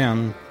otherwise he's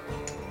down.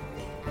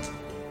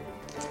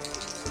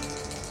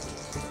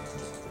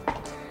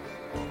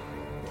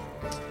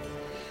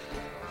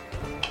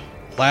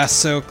 Last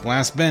soak,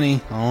 last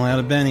Benny. All out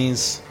of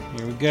Bennies.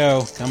 Here we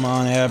go. Come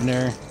on,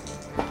 Abner.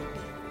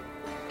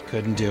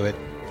 Couldn't do it.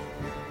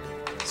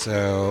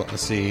 So,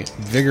 let's see.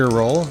 Vigor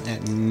roll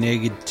at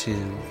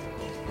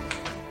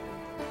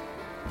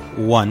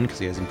 -1, because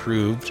he has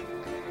improved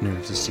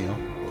Nerves of Steel.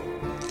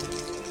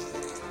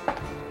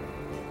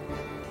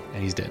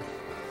 And he's dead.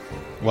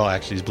 Well,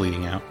 actually, he's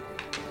bleeding out.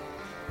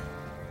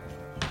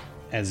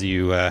 As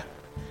you,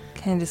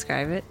 Can I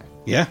describe it?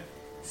 yeah.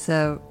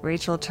 So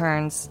Rachel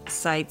turns,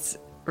 sights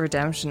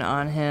redemption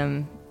on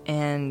him,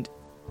 and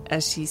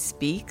as she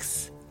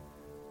speaks,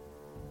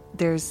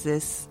 there's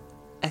this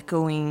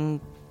echoing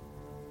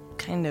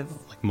kind of,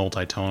 Like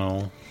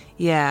multitonal.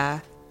 yeah,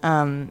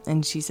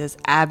 and she says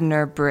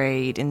Abner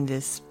Braid in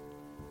this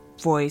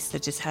voice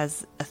that just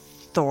has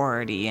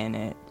authority in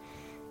it,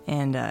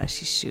 and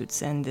she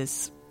shoots, and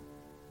this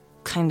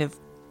kind of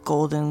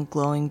golden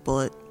glowing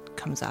bullet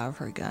comes out of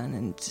her gun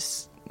and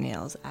just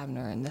nails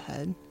Abner in the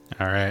head.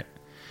 All right.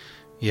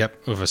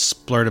 Yep, with a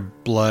splurt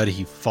of blood,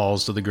 he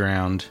falls to the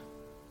ground.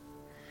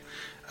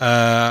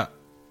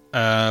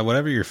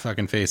 Whatever your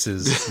fucking face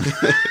is.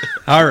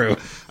 Haru.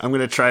 I'm going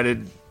to try to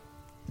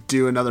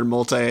do another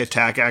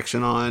multi-attack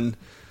action on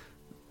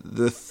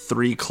the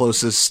 3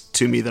 closest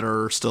to me that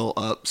are still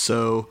up.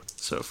 So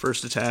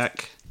first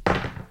attack.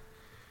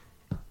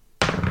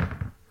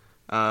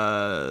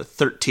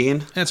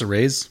 13. That's a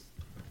raise.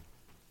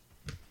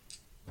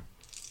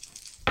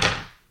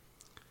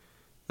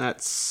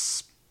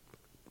 That's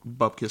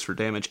Bupkis for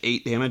damage.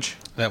 8 damage.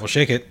 That will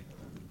shake it.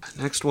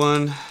 Next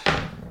one.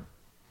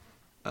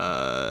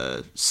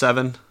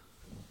 7.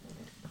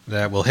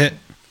 That will hit.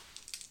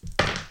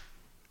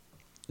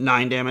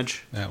 9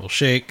 damage. That will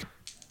shake.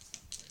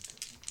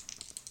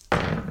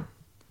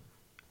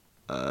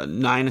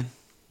 9.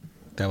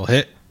 That will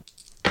hit.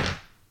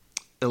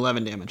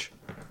 11 damage.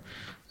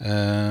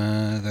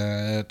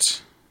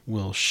 That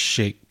will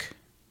shake.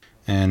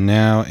 And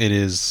now it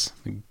is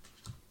the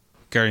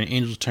Guardian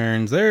Angel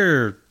turns.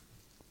 Their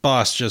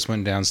boss just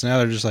went down, so now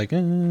they're just like,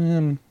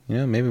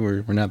 maybe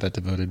we're not that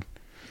devoted.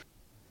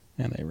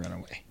 And they run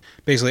away.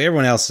 Basically,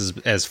 everyone else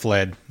has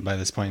fled by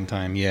this point in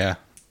time. Yeah.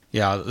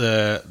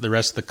 The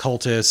rest of the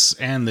cultists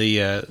and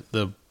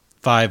the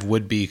 5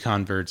 would-be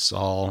converts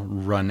all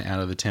run out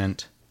of the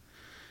tent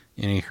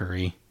in a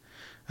hurry.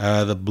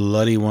 The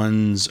bloody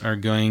ones are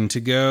going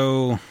to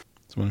go.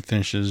 This one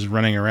finishes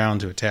running around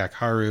to attack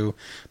Haru.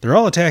 They're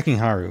all attacking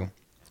Haru.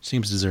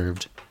 Seems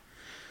deserved.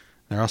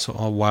 They're also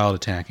all wild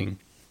attacking.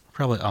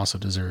 Probably also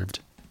deserved.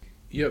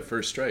 You have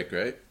first strike,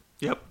 right?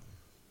 Yep.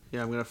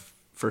 Yeah, I'm going to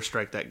first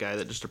strike that guy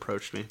that just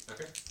approached me.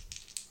 Okay.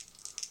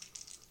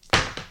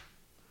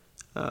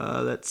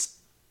 That's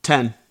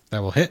 10.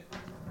 That will hit.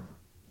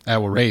 That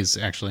will raise,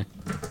 actually.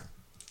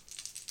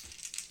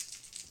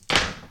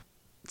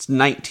 It's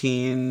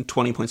 19,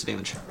 20 points of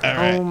damage. All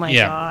right. Oh my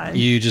god.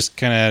 You just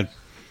kind of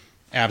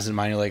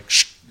absent-minded, like,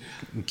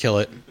 and kill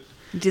it.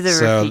 Do the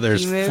So Rafiki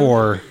there's move?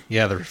 4.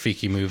 Yeah, the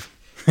Rafiki move.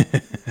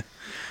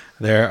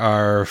 There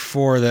are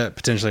 4 that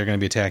potentially are going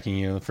to be attacking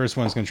you. The first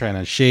one's going to try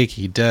and shake.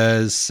 He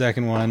does.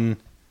 Second one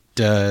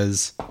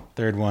does.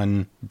 Third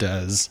one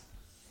does.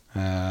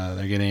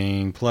 They're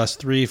getting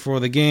 +3 for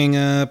the gang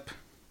up,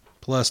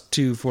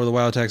 +2 for the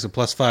wild attack, so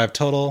 +5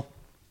 total.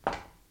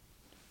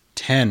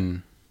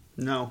 10.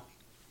 No.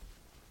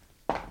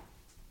 The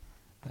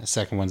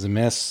second one's a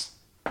miss.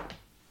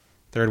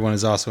 Third one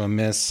is also a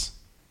miss.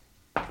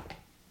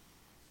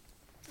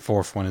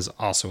 Fourth one is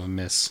also a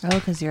miss. Oh,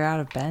 because you're out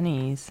of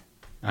bennies.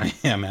 I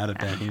am out of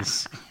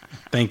bennies.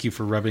 Thank you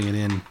for rubbing it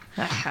in.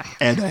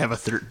 And I have a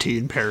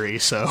 13 parry,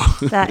 so...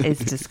 That is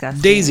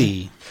disgusting.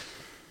 Daisy.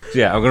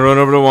 Yeah, I'm gonna run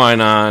over to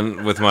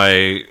Wynon with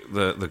my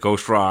the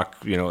ghost rock,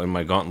 in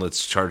my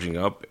gauntlets charging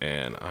up,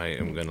 and I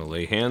am gonna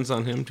lay hands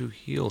on him to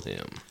heal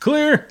him,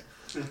 Clear.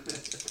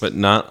 but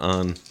not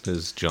on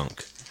his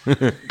junk.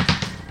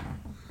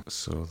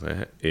 So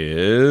that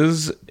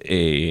is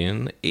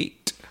an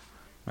 8.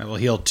 I will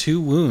heal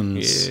 2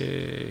 wounds.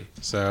 Yay.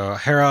 So,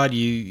 Herod,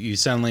 you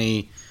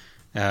suddenly...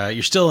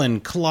 you're still in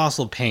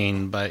colossal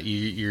pain, but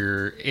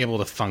you're able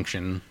to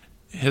function.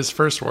 His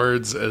first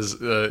words as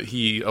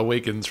he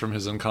awakens from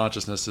his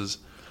unconsciousness is,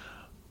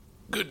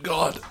 "Good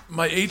God,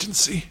 my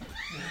agency."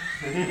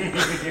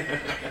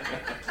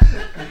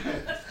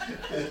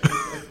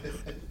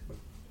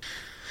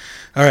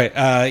 All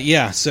right,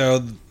 yeah, so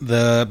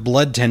the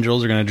blood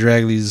tendrils are going to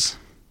drag these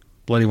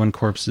Bloody One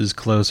corpses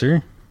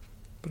closer.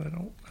 But I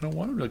don't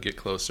want him to get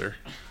closer.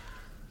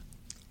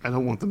 I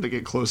don't want them to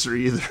get closer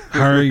either.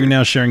 Haru, you're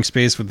now sharing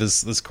space with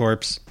this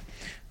corpse.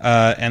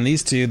 And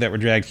these 2 that were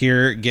dragged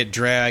here get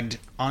dragged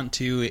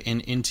onto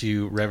and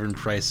into Reverend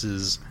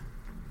Price's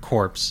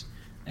corpse.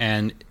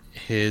 And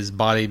his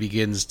body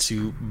begins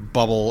to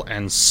bubble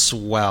and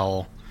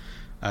swell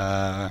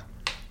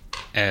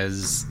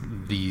as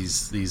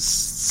these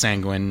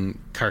sanguine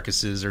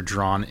carcasses are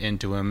drawn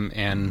into him.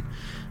 And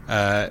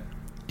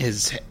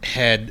his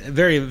head,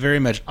 very, very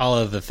much all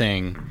of the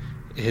thing,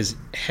 his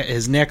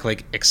neck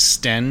like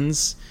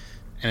extends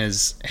and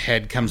his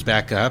head comes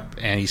back up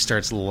and he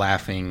starts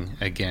laughing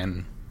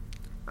again.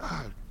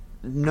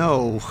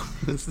 No.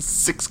 This is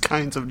 6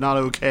 kinds of not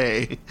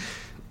okay.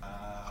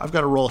 I've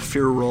got to roll a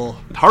fear roll.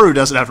 Haru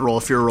doesn't have to roll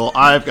a fear roll.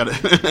 I've got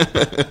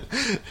to...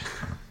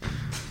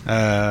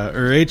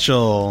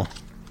 Rachel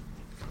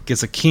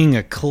gets a king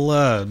of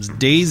clubs.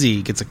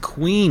 Daisy gets a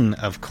queen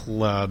of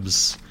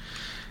clubs.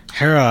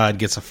 Herod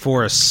gets a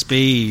 4 of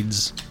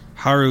spades.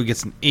 Haru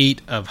gets an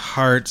 8 of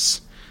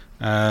hearts.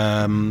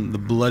 The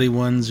bloody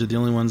ones are the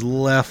only ones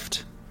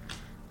left.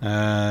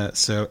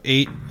 So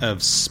 8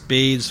 of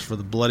spades for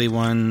the bloody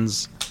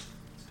ones.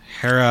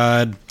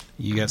 Herod,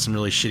 you got some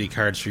really shitty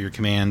cards for your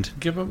command.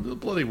 Give him the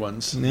bloody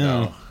ones.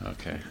 No.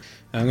 Okay.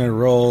 I'm going to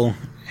roll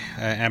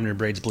Abner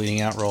Braid's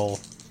bleeding out roll.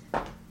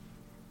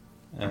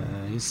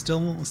 He's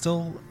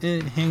still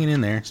hanging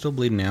in there, still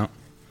bleeding out.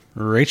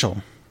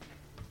 Rachel.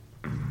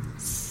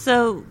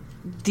 So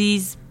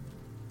these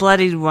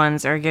bloodied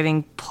ones are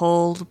getting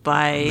pulled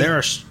by... There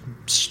are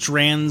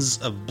strands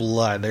of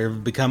blood.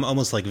 They've become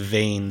almost like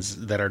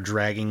veins that are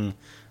dragging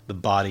the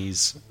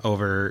bodies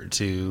over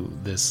to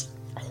this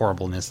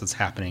horribleness that's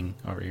happening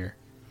over here.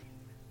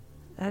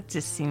 That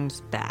just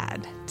seems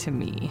bad to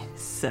me,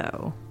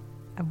 so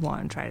I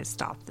want to try to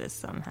stop this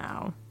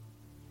somehow.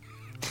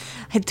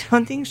 I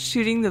don't think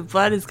shooting the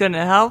blood is going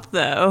to help,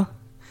 though.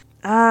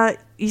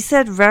 You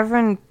said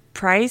Reverend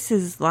Price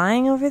is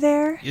lying over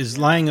there? He's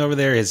lying over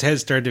there. His head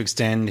started to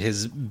extend.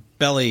 His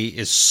belly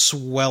is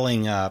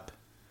swelling up.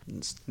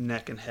 His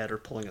neck and head are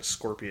pulling a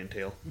scorpion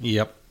tail.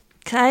 Yep.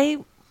 Can I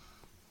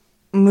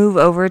move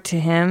over to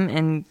him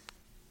and,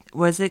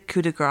 was it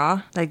coup de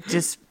grace? Like,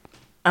 just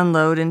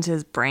unload into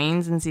his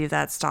brains and see if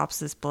that stops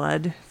this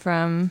blood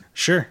from...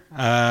 Sure.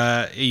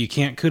 You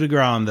can't coup de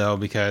grace him, though,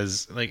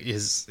 because like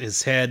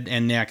his head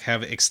and neck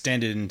have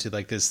extended into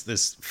like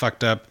this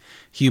fucked up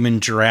human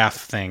giraffe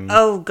thing.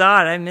 Oh,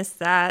 God, I missed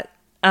that.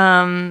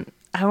 I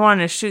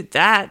want to shoot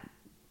that.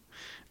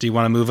 Do you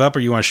want to move up or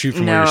you want to shoot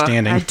from where you're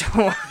standing? I don't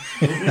want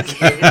to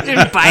get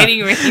in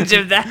biting range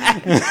of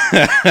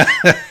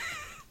that.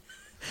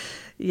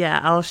 Yeah,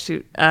 I'll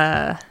shoot.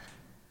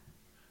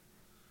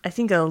 I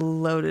think I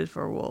loaded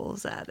for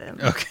wolves at him.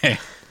 Okay.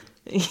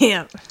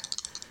 Yep.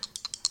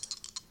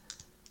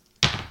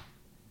 I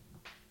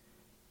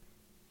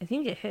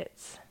think it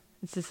hits.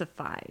 It's just a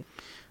 5.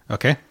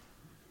 Okay.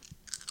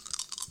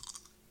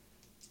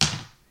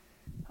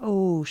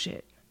 Oh,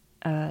 shit.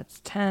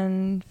 It's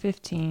 10,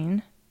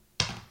 15,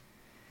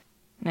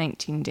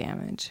 19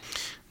 damage.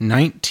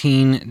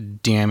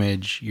 19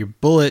 damage. Your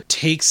bullet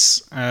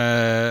takes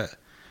the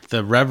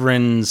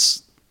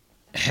Reverend's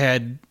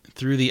head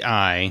through the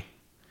eye.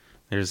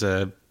 There's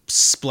a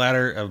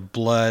splatter of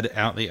blood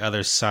out the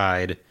other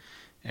side,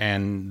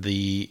 and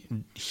the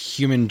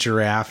human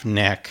giraffe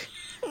neck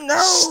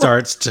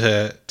starts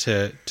to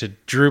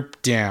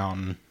droop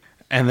down.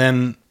 And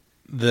then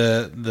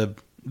the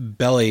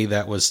belly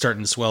that was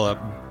starting to swell up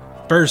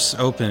bursts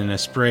open in a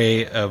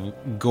spray of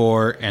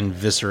gore and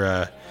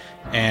viscera,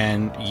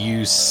 and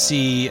you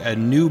see a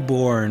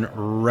newborn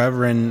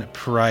Reverend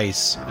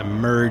Price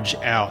emerge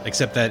out,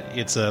 except that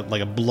it's a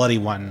bloody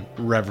one,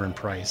 Reverend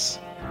Price.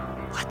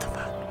 What the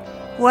fuck?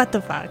 What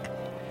the fuck?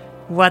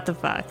 What the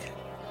fuck?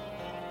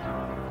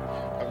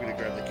 I'm going to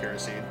grab the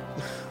kerosene.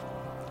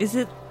 Is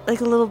it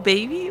like a little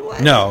baby?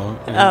 What? No,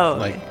 Oh,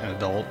 like okay. an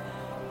adult.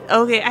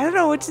 Okay, I don't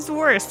know which is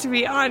worse, to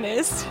be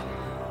honest.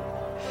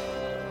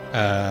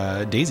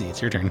 Daisy,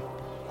 it's your turn.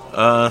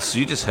 So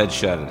you just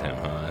headshotted him,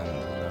 huh?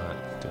 And not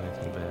do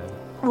anything bad.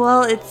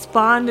 Well, it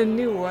spawned a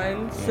new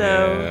one,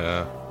 so...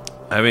 Yeah.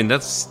 I mean,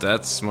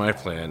 that's my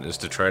plan, is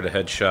to try to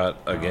headshot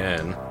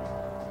again.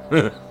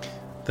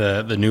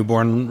 The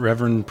newborn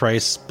Reverend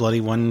Price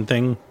bloody one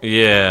thing.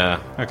 Yeah.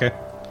 Okay.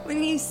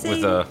 When you say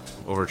With a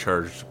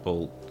overcharged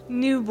bolt.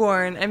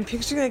 newborn, I'm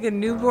picturing like a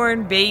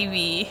newborn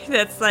baby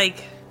that's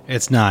like...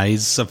 It's not.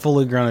 He's a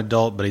fully grown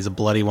adult, but he's a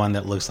bloody one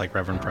that looks like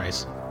Reverend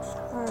Price.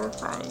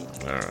 horrifying.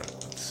 Alright,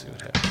 let's see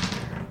what happens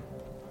here.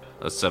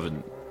 A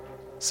 7.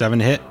 7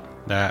 hit.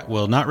 That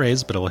will not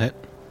raise, but it will hit.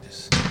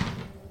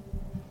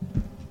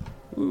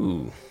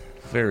 Ooh,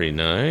 very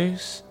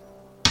nice.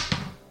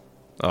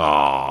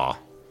 Aw.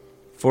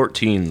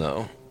 14,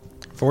 though.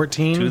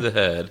 14? To the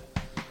head.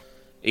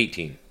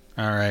 18.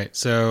 All right,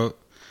 so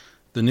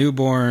the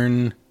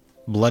newborn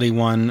bloody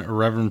one,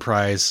 Reverend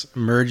Price,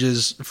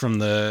 emerges from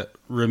the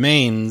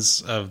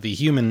remains of the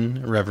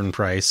human Reverend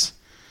Price,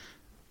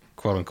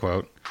 quote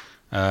unquote,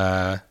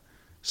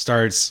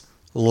 starts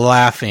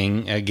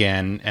laughing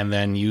again, and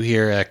then you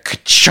hear a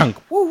ka-chunk,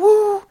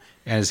 woo-woo,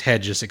 and his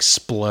head just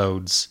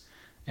explodes,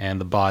 and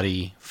the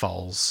body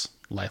falls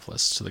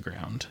lifeless to the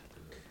ground.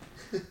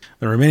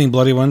 The remaining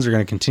bloody ones are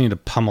going to continue to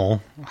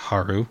pummel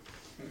Haru.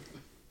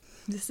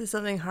 This is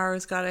something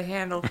Haru's got to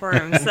handle for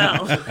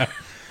himself.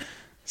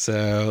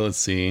 So let's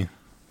see.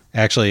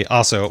 Actually,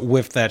 also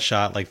with that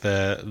shot, like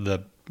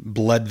the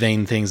blood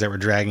vein things that were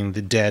dragging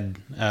the dead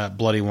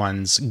bloody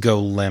ones go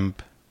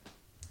limp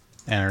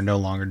and are no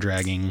longer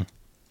dragging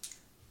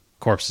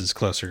corpses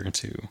closer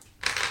to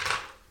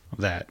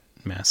that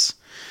mess.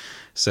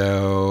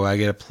 So I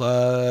get a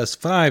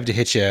 +5 to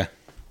hit you.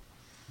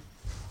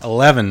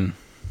 11.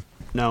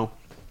 No.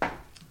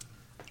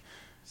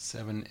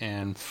 7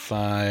 and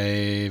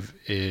 5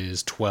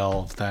 is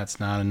 12. That's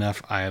not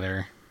enough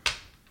either.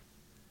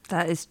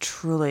 That is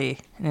truly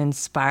an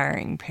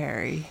inspiring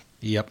parry.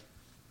 Yep.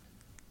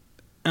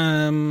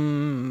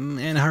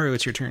 And Haru,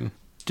 it's your turn.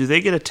 Do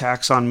they get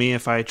attacks on me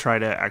if I try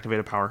to activate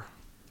a power?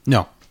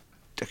 No.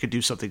 I could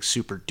do something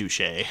super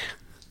douche.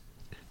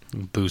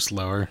 Boost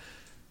lower.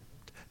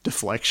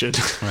 Deflection.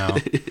 Well,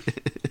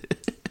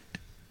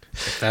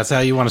 if that's how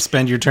you want to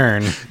spend your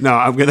turn. No,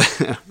 I'm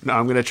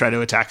gonna try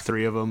to attack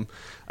 3 of them.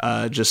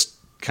 Just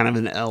kind of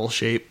an L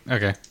shape.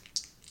 Okay.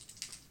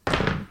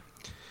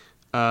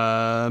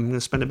 I'm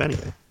gonna spend a Benny.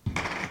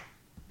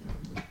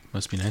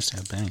 Must be nice to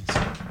have bangs.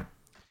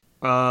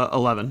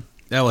 11.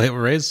 That will hit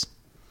with raise.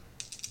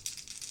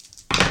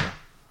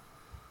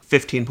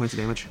 15 points of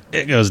damage.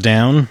 It goes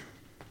down.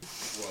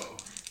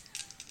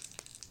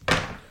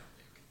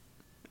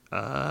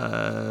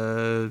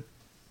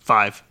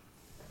 5.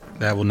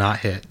 That will not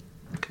hit.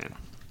 Okay.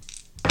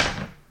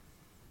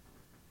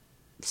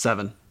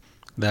 7.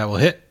 That will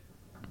hit.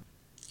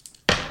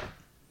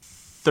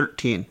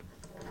 13.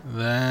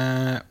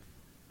 That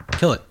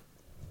kill it.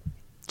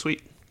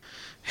 Sweet.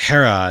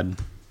 Herod.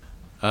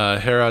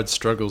 Herod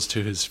struggles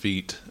to his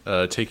feet,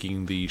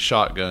 taking the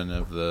shotgun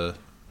of the...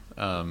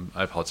 I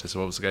apologize,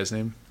 what was the guy's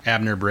name?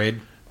 Abner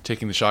Braid.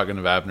 Taking the shotgun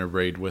of Abner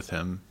Braid with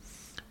him.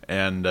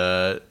 And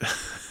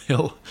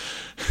he'll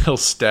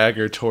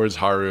stagger towards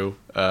Haru,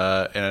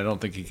 and I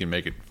don't think he can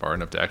make it far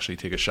enough to actually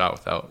take a shot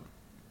without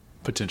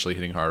potentially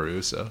hitting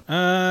Haru. So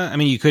I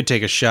mean, you could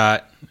take a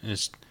shot.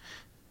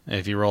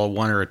 If you roll a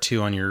 1 or a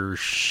 2 on your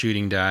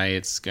shooting die,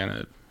 it's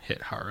gonna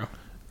hit Haru.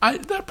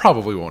 that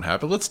probably won't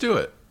happen. Let's do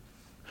it.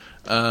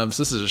 So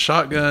this is a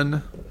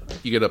shotgun.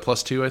 You get a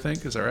 +2, I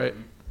think. Is that right?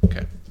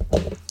 Okay.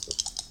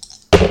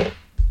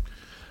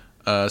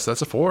 So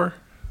that's a 4.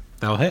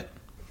 That'll hit.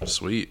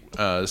 Sweet.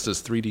 This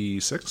does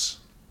 3d6,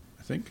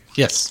 I think.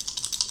 Yes.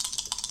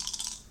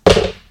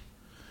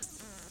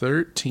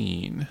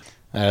 13.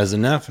 That is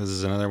enough. This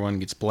is another one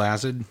gets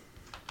blasted.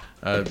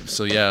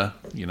 So yeah,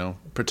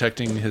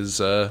 protecting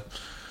his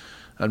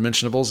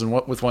unmentionables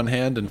with one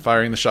hand and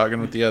firing the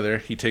shotgun with the other,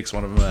 he takes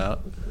one of them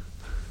out.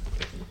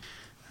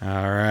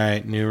 All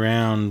right, new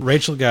round.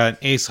 Rachel got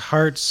Ace of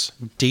Hearts,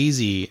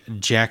 Daisy,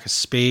 Jack of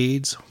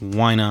Spades,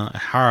 Wina,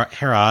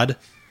 Herod.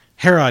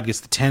 Herod gets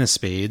the 10 of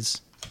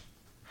Spades.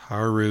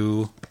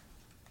 Haru,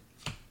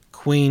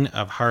 Queen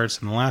of Hearts,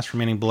 and the last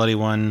remaining bloody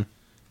one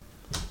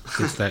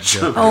gets that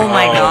joke. Oh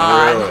my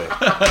god.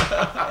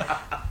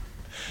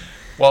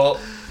 Well,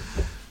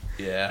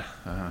 yeah.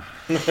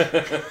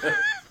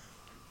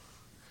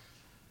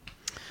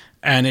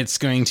 And it's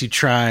going to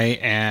try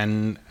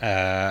and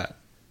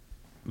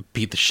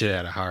beat the shit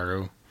out of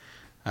Haru.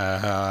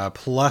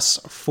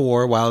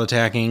 +4 while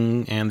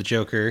attacking, and the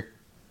Joker.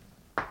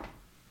 I'm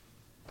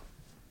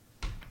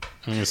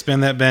going to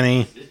spend that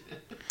Benny.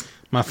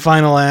 My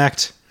final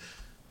act.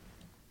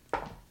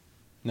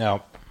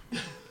 No.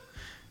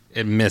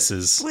 It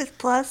misses. With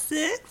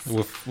 +6?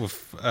 With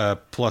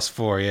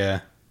 +4, yeah.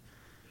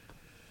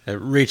 It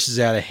reaches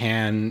out a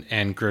hand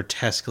and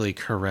grotesquely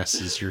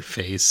caresses your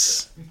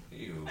face,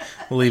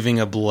 leaving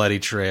a bloody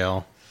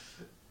trail.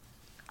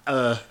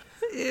 Yeah.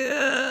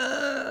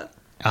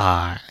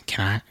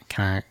 Can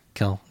I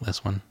kill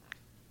this one,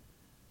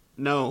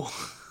 No.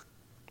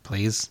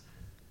 please?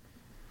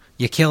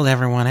 You killed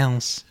everyone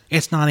else.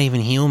 It's not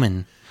even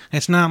human.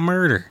 It's not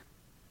murder.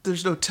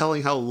 There's no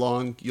telling how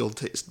long you'll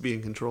be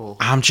in control.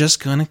 I'm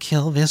just gonna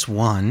kill this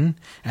one,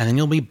 and then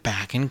you'll be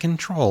back in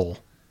control.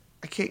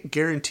 I can't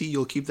guarantee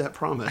you'll keep that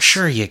promise.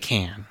 Sure you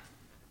can.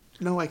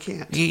 No, I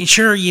can't.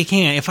 Sure you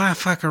can. If I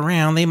fuck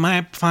around, they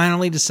might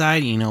finally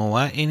decide, you know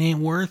what, it ain't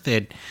worth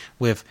it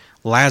with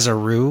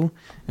Lazarus, and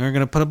we're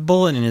gonna put a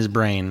bullet in his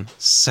brain.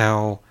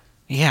 So,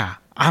 yeah,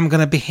 I'm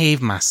gonna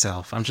behave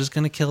myself. I'm just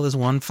gonna kill this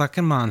one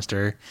fucking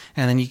monster,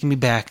 and then you can be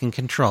back in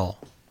control.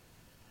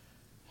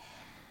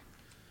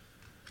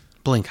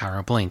 Blink,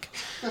 Haro, blink.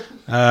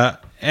 At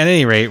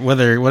any rate,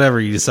 whatever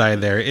you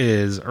decide there, it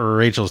is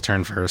Rachel's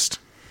turn first.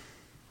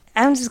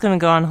 I'm just gonna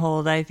go on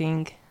hold, I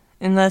think.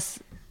 Unless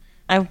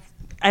I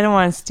don't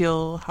want to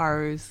steal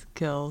Haru's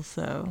kill,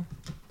 so.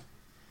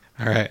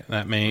 All right,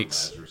 that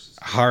makes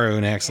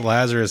Haru next.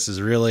 Lazarus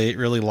is really,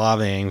 really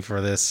lobbying for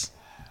this.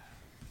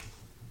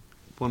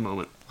 One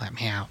moment. Let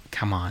me out.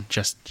 Come on,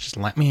 just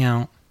let me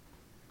out.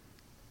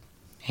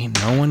 Ain't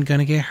no one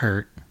gonna get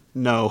hurt.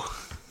 No.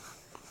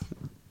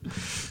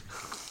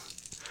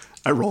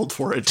 I rolled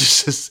for it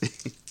just to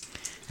see.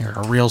 You're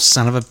a real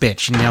son of a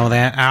bitch, you know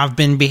that? I've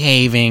been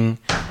behaving.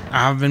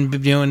 I've been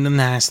doing the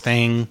nice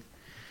thing.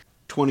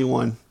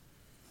 21.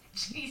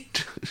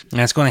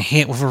 That's gonna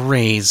hit with a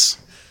raise.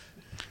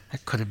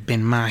 That could have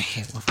been my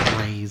hit with a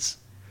raise.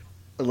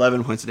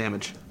 11 points of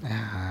damage.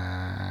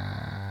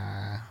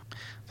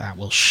 That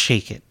will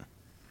shake it.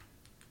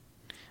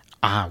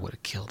 I would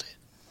have killed it.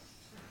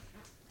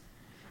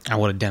 I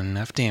would have done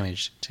enough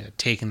damage to have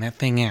taken that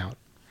thing out.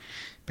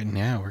 But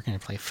now we're going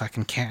to play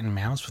fucking cat and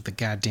mouse with the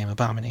goddamn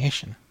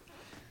abomination.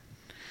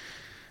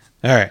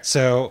 Alright,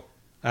 so...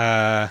 what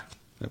am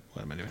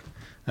I doing?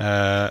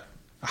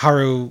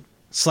 Haru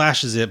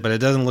slashes it, but it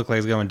doesn't look like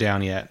it's going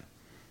down yet.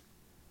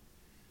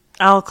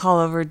 I'll call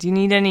over. Do you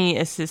need any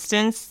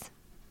assistance?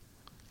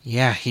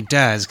 Yeah, he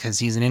does, because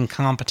he's an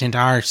incompetent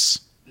arse.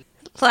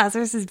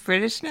 Lazarus is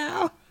British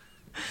now?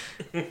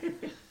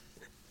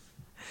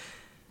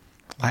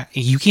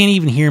 You can't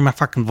even hear my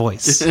fucking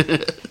voice. No,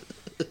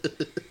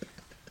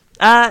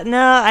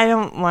 I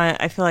don't want...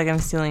 I feel like I'm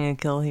stealing a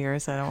kill here,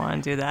 so I don't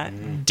want to do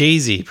that.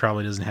 Daisy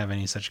probably doesn't have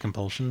any such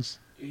compulsions.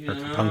 Or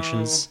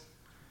compunctions.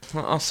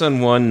 I'll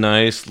send one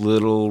nice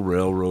little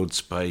railroad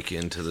spike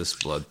into this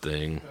blood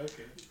thing.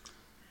 Okay.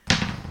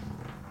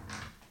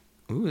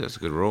 Ooh, that's a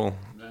good roll.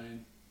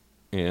 9.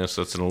 Yeah,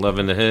 so it's an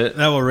 11 to hit.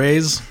 That will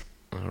raise.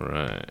 All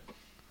right.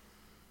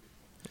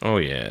 Oh,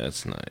 yeah,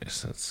 that's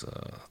nice. That's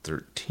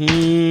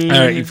 13. All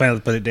right, you finally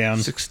put it down.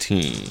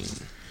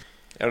 16.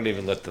 I don't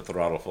even let the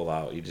throttle fall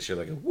out. You just hear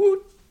like a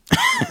whoot.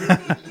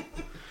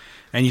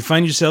 And you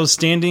find yourself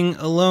standing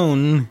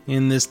alone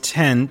in this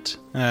tent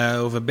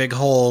with a big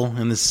hole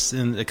in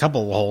a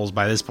couple of holes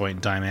by this point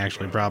in time,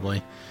 actually,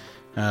 probably.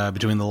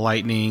 Between the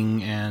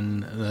lightning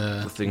and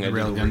the thing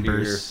railgun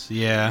bursts.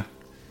 Yeah.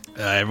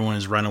 Everyone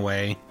has run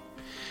away.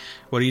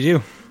 What do you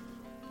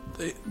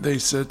do? They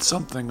said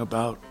something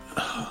about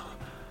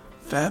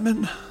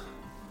famine.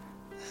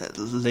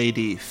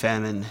 Lady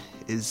Famine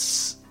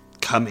is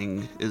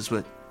coming, is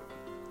what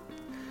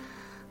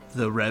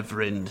the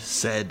Reverend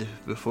said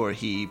before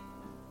he...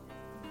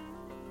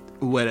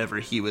 whatever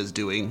he was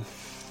doing.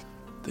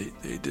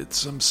 They did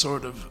some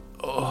sort of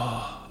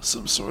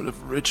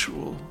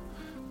ritual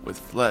with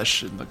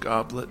flesh in the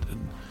goblet,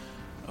 and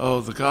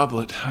the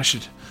goblet. I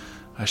should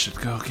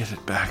go get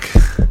it back.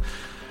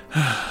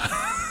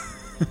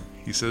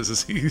 He says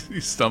as he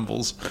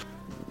stumbles.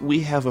 We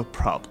have a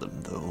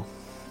problem, though.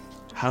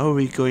 How are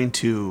we going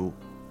to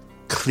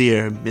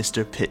clear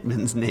Mr.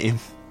 Pittman's name?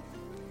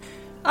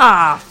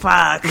 Ah,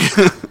 fuck.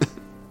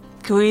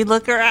 Can we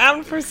look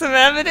around for some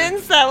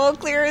evidence that will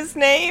clear his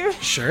name?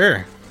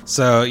 Sure.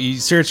 So you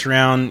search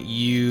around,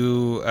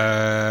 you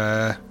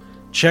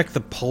check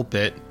the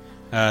pulpit.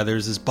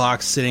 There's this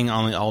box sitting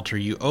on the altar.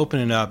 You open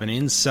it up, and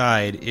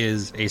inside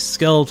is a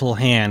skeletal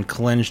hand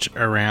clenched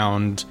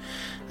around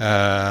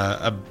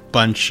a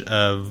bunch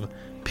of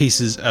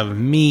pieces of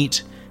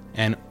meat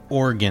and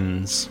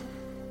organs.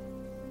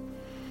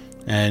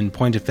 And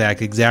point of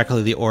fact,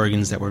 exactly the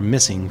organs that were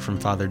missing from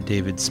Father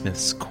David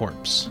Smith's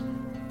corpse.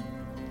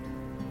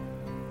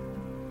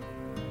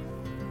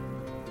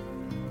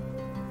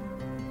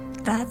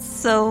 That's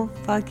so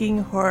fucking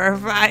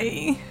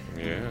horrifying.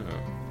 Yeah.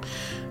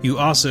 You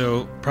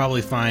also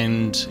probably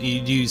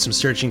you do some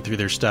searching through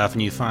their stuff,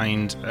 and you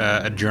find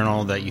a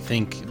journal that you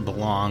think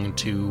belonged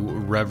to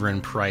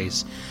Reverend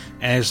Price,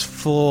 and it's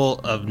full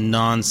of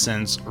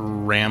nonsense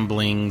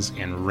ramblings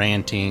and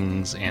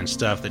rantings and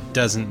stuff that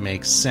doesn't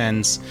make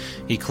sense.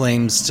 He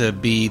claims to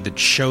be the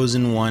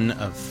chosen one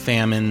of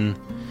famine,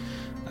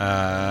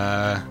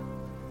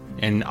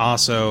 and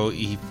also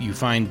you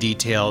find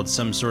detailed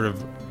some sort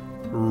of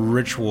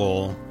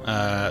ritual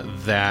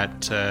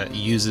that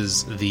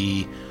uses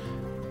the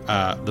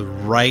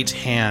right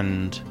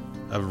hand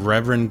of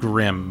Reverend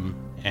Grimm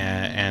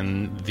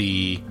and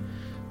the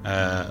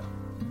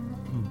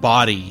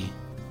body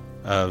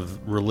of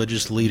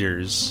religious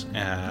leaders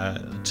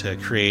to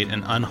create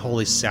an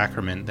unholy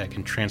sacrament that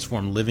can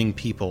transform living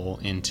people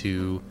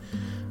into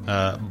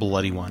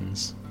bloody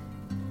ones.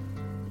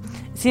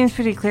 It seems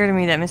pretty clear to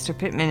me that Mr.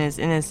 Pittman is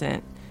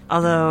innocent,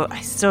 although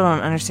I still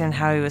don't understand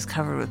how he was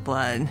covered with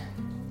blood.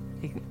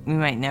 We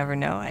might never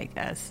know, I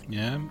guess.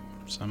 Yeah,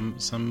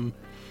 some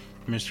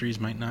mysteries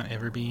might not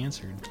ever be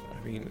answered.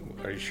 I mean,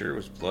 are you sure it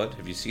was blood?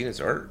 Have you seen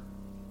his art?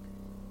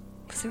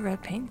 Was it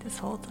red paint this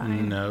whole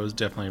time? No, it was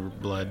definitely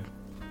blood.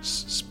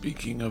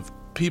 Speaking of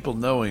people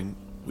knowing,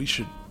 we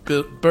should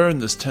burn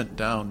this tent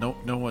down.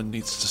 No one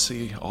needs to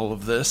see all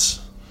of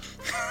this.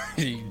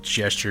 You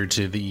gesture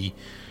to the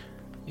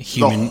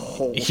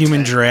whole human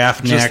tent.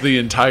 giraffe neck. Just the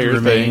entire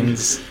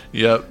remains. thing.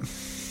 Yep.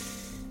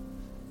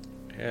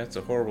 Yeah, it's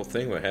a horrible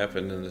thing what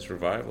happened in this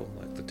revival.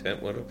 Like the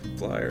tent went up in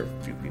flyer,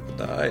 a few people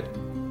died.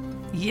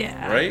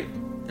 Yeah. Right?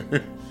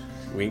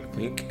 Wink,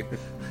 wink.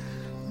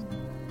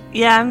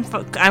 Yeah,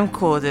 I'm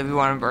cool if we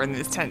want to burn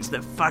this tent to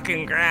the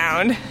fucking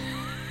ground.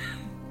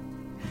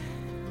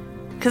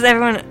 Because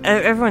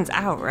everyone's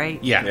out,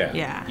 right? Yeah. Yeah.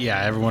 Yeah.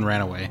 Yeah, everyone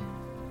ran away.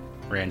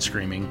 Ran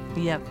screaming.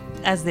 Yep.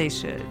 As they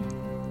should.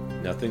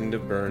 Nothing to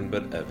burn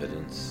but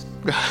evidence.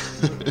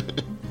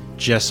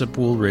 Jessup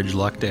Woolridge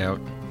lucked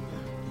out.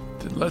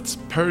 Then let's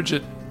purge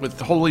it with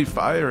holy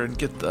fire and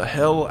get the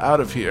hell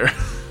out of here.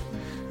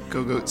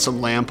 Go get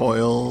some lamp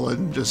oil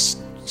and just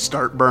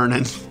start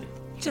burning.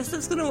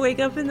 Jessup's gonna wake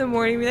up in the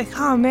morning and be like,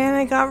 oh man,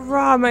 I got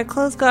robbed, my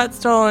clothes got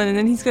stolen, and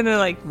then he's gonna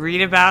like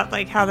read about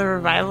like how the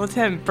revival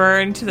tent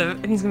burned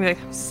and he's gonna be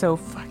like, I'm so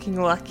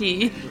fucking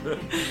lucky.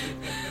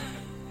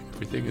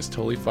 Everything is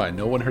totally fine.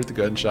 No one heard the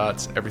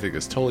gunshots. Everything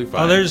is totally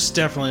fine. Oh, there's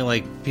definitely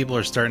like people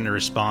are starting to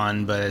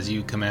respond, but as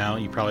you come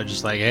out, you probably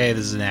just like, hey,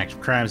 this is an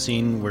active crime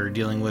scene. We're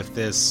dealing with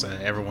this.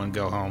 Everyone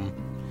go home.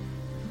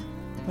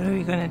 What are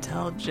we gonna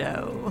tell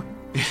Joe?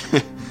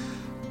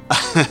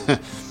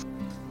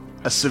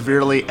 A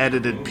severely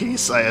edited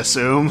piece, I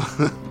assume.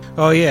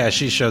 Oh yeah,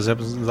 she shows up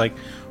and is like,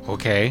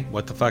 okay,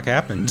 what the fuck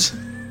happened?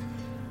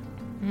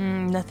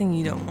 Nothing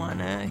you don't want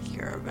to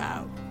hear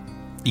about.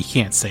 You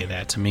can't say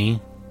that to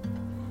me.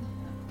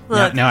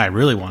 Look, Now I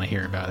really want to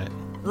hear about it.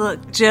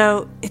 look,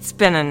 Joe, it's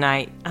been a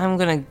night. I'm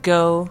gonna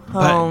go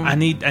But home. I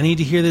need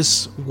to hear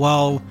this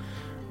while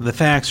the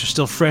facts are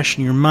still fresh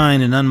in your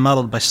mind and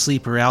unmuddled by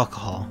sleep or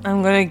alcohol.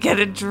 I'm gonna get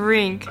a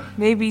drink,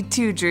 maybe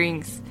 2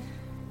 drinks,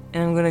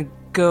 and I'm gonna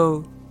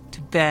go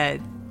to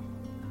bed.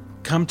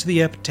 Come to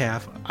the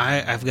epitaph.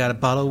 I've got a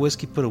bottle of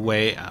whiskey put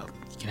away.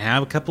 You can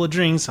have a couple of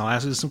drinks. I'll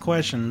ask you some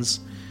questions.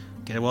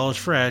 Get it while it's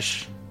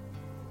fresh.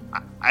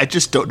 I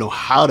just don't know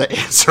how to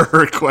answer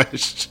her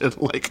question.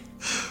 Like,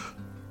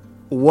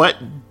 what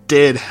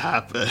did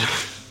happen?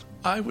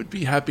 I would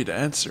be happy to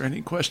answer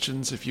any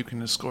questions if you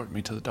can escort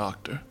me to the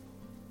doctor.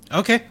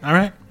 Okay, all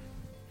right.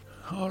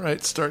 All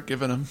right, start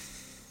giving them.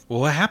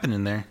 Well, what happened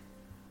in there?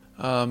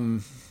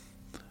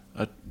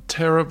 A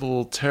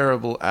terrible,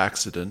 terrible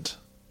accident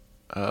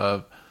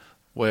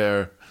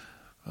where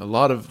a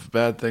lot of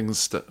bad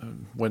things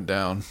went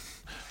down.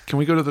 Can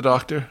we go to the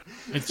doctor?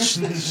 She's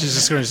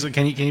just going to.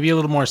 Can you be a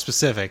little more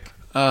specific?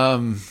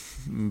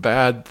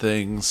 Bad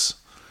things.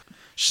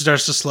 She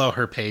starts to slow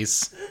her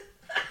pace.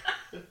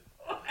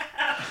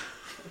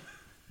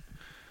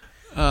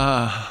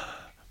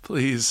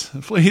 Please,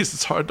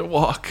 it's hard to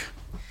walk.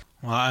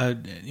 Well,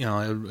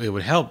 it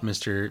would help,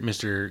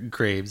 Mr.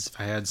 Graves, if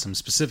I had some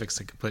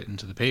specifics I could put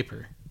into the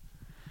paper.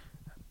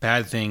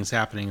 Bad things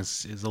happening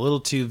is a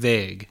little too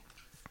vague.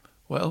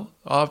 Well,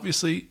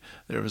 obviously,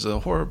 there was a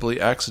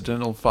horribly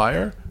accidental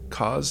fire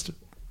caused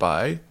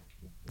by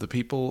the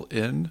people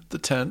in the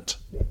tent.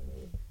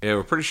 Yeah,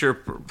 we're pretty sure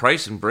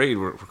Price and Braid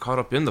were caught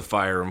up in the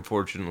fire,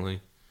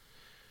 unfortunately.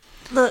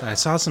 Look, I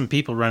saw some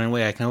people running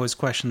away. I can always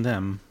question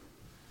them.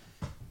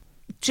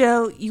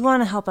 Joe, you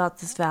want to help out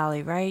this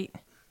valley, right?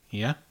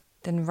 Yeah?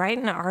 Then write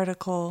an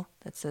article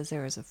that says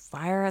there was a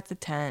fire at the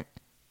tent.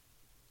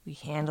 We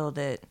handled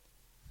it.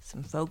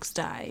 Some folks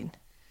died.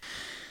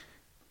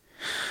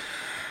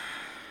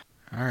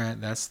 All right,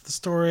 that's the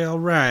story I'll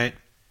write.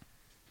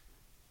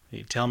 Can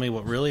you tell me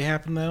what really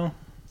happened, though?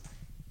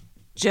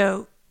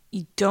 Joe,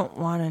 you don't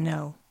want to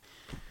know.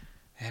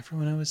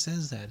 Everyone always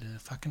says that to a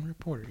fucking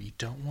reporter. You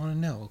don't want to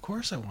know. Of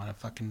course I want to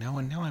fucking know,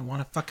 and now I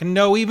want to fucking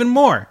know even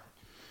more.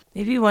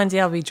 Maybe one day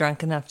I'll be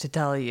drunk enough to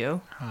tell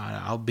you.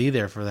 I'll be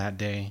there for that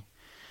day.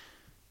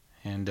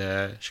 And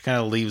she kind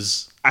of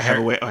leaves. I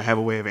have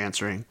a way of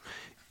answering.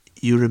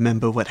 You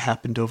remember what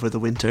happened over the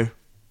winter?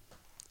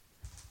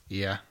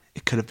 Yeah.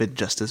 It could have been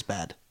just as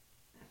bad.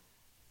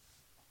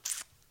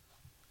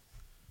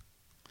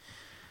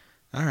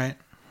 All right.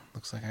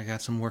 Looks like I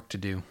got some work to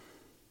do.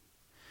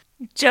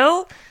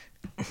 Joe,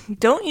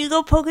 don't you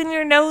go poking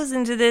your nose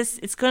into this.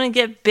 It's going to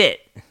get bit.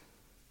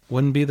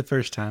 Wouldn't be the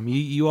first time.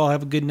 You all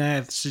have a good night.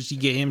 It's just you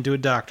get him to a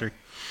doctor.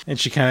 And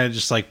she kind of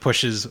just like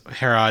pushes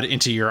Herod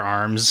into your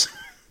arms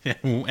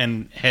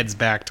and heads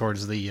back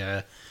towards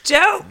the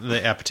Joe!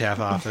 the epitaph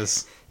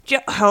office. Joe,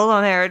 hold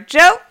on there.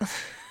 Joe!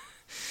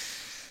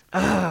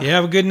 You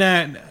have a good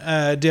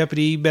night,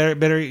 deputy.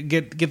 Better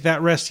get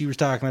that rest you were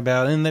talking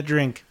about and that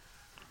drink.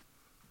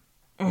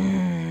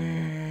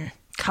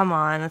 Come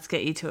on, let's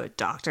get you to a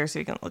doctor so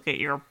we can look at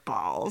your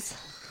balls.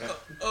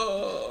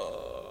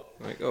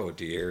 Like, oh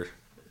dear.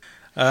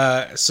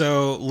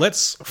 So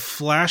let's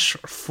flash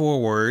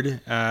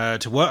forward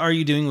to what are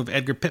you doing with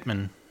Edgar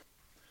Pittman?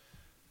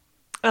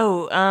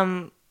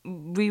 Oh,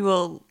 we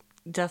will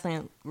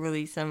definitely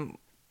release him.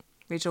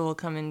 Rachel will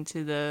come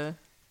into the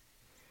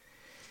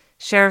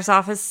sheriff's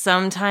office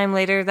sometime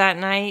later that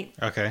night.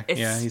 Okay. It's-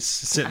 Yeah, he's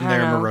sitting I there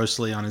don't know.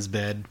 morosely on his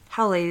bed.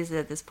 How late is it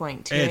at this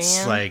point? 2 It's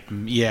a.m.? like,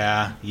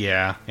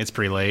 yeah, it's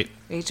pretty late.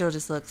 Rachel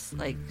just looks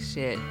like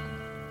shit.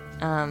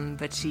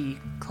 But she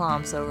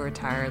clomps over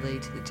tiredly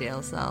to the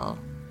jail cell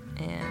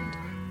and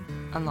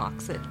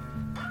unlocks it.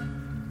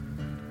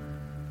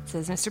 It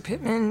says, Mr.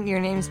 Pittman, your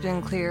name's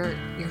been clear.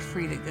 You're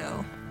free to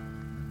go.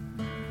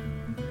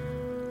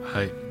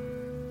 Hi.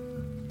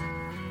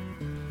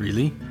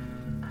 Really?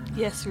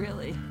 Yes,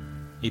 really.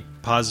 He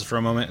pauses for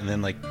a moment and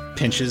then,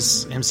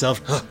 pinches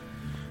himself.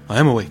 I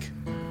am awake.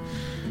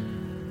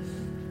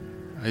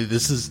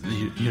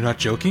 You're not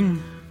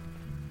joking?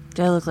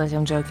 Do I look like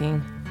I'm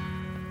joking?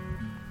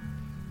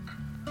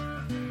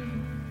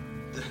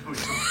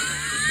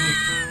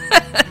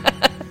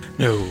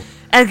 No.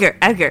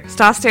 Edgar,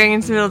 stop staring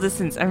into the middle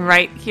distance. I'm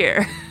right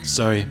here.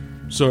 Sorry.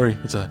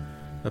 It's a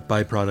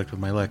byproduct of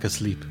my lack of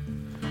sleep.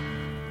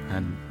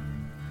 And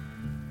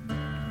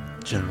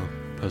general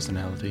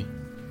personality.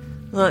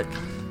 Look,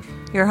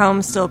 your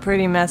home's still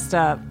pretty messed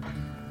up.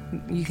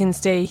 You can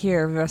stay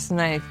here the rest of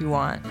the night if you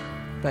want,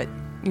 but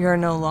you're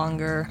no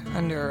longer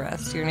under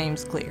arrest. Your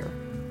name's clear.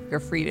 You're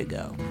free to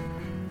go.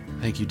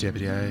 Thank you,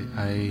 Deputy.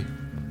 I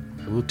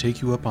will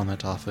take you up on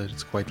that offer.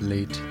 It's quite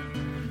late,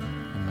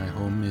 and my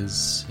home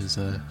is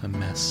a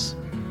mess.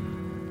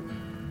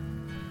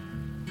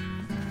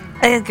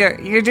 Edgar,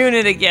 you're doing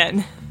it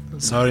again.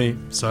 Sorry.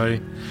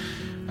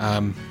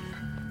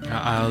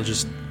 I'll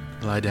just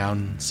lie down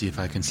and see if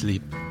I can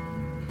sleep.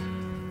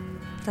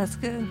 That's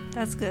good.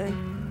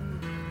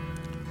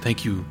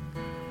 Thank you,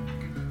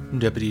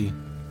 Deputy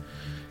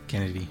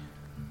Kennedy.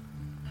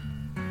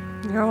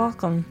 You're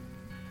welcome.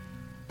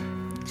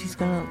 She's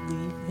gonna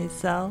leave his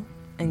cell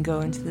and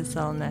go into the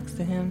cell next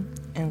to him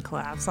and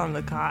collapse on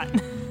the cot.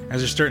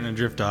 As they're starting to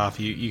drift off,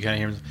 you kind of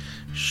hear him,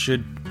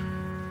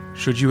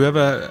 should you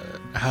ever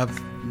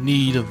have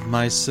need of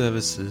my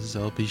services,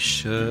 I'll be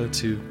sure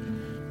to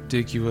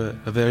dig you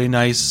a very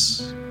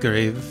nice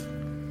grave.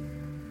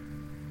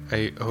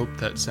 I hope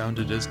that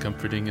sounded as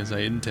comforting as I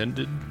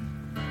intended.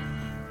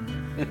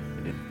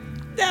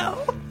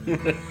 No.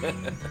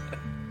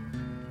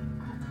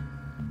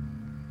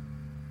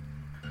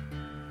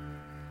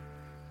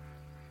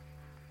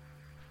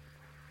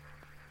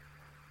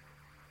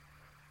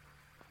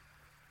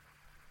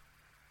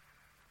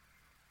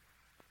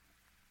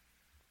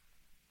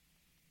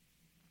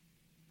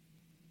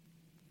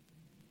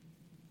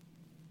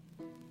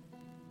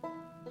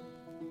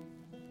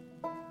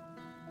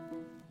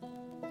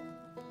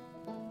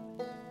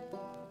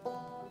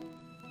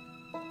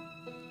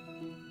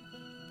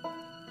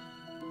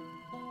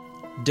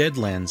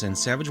 Deadlands and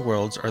Savage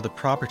Worlds are the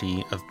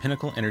property of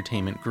Pinnacle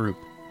Entertainment Group.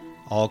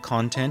 All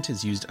content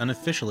is used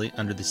unofficially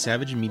under the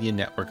Savage Media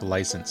Network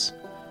license.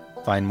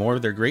 Find more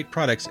of their great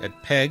products at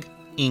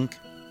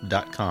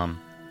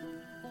peginc.com.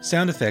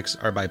 Sound effects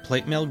are by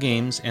Plate Mail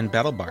Games and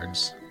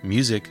BattleBards.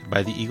 Music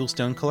by the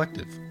Eaglestone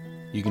Collective.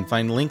 You can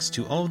find links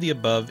to all of the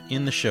above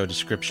in the show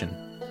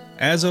description.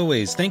 As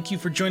always, thank you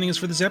for joining us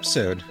for this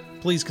episode.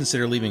 Please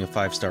consider leaving a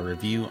 5-star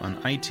review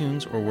on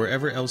iTunes or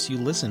wherever else you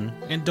listen,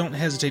 and don't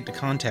hesitate to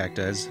contact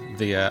us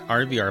via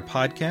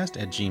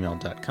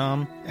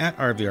rvrpodcast@gmail.com, at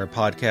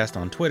rvrpodcast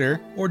on Twitter,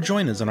 or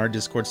join us on our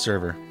Discord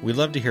server. We'd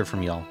love to hear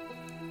from y'all.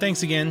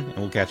 Thanks again, and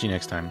we'll catch you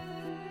next time.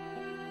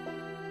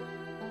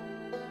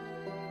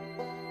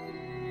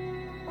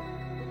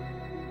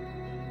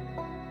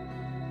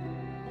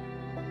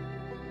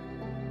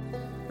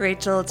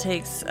 Rachel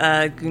takes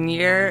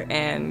Gunir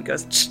and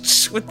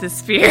goes with the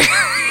spear.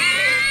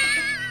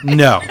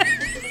 No.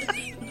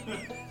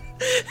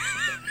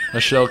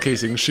 A shell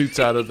casing shoots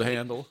out of the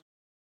handle.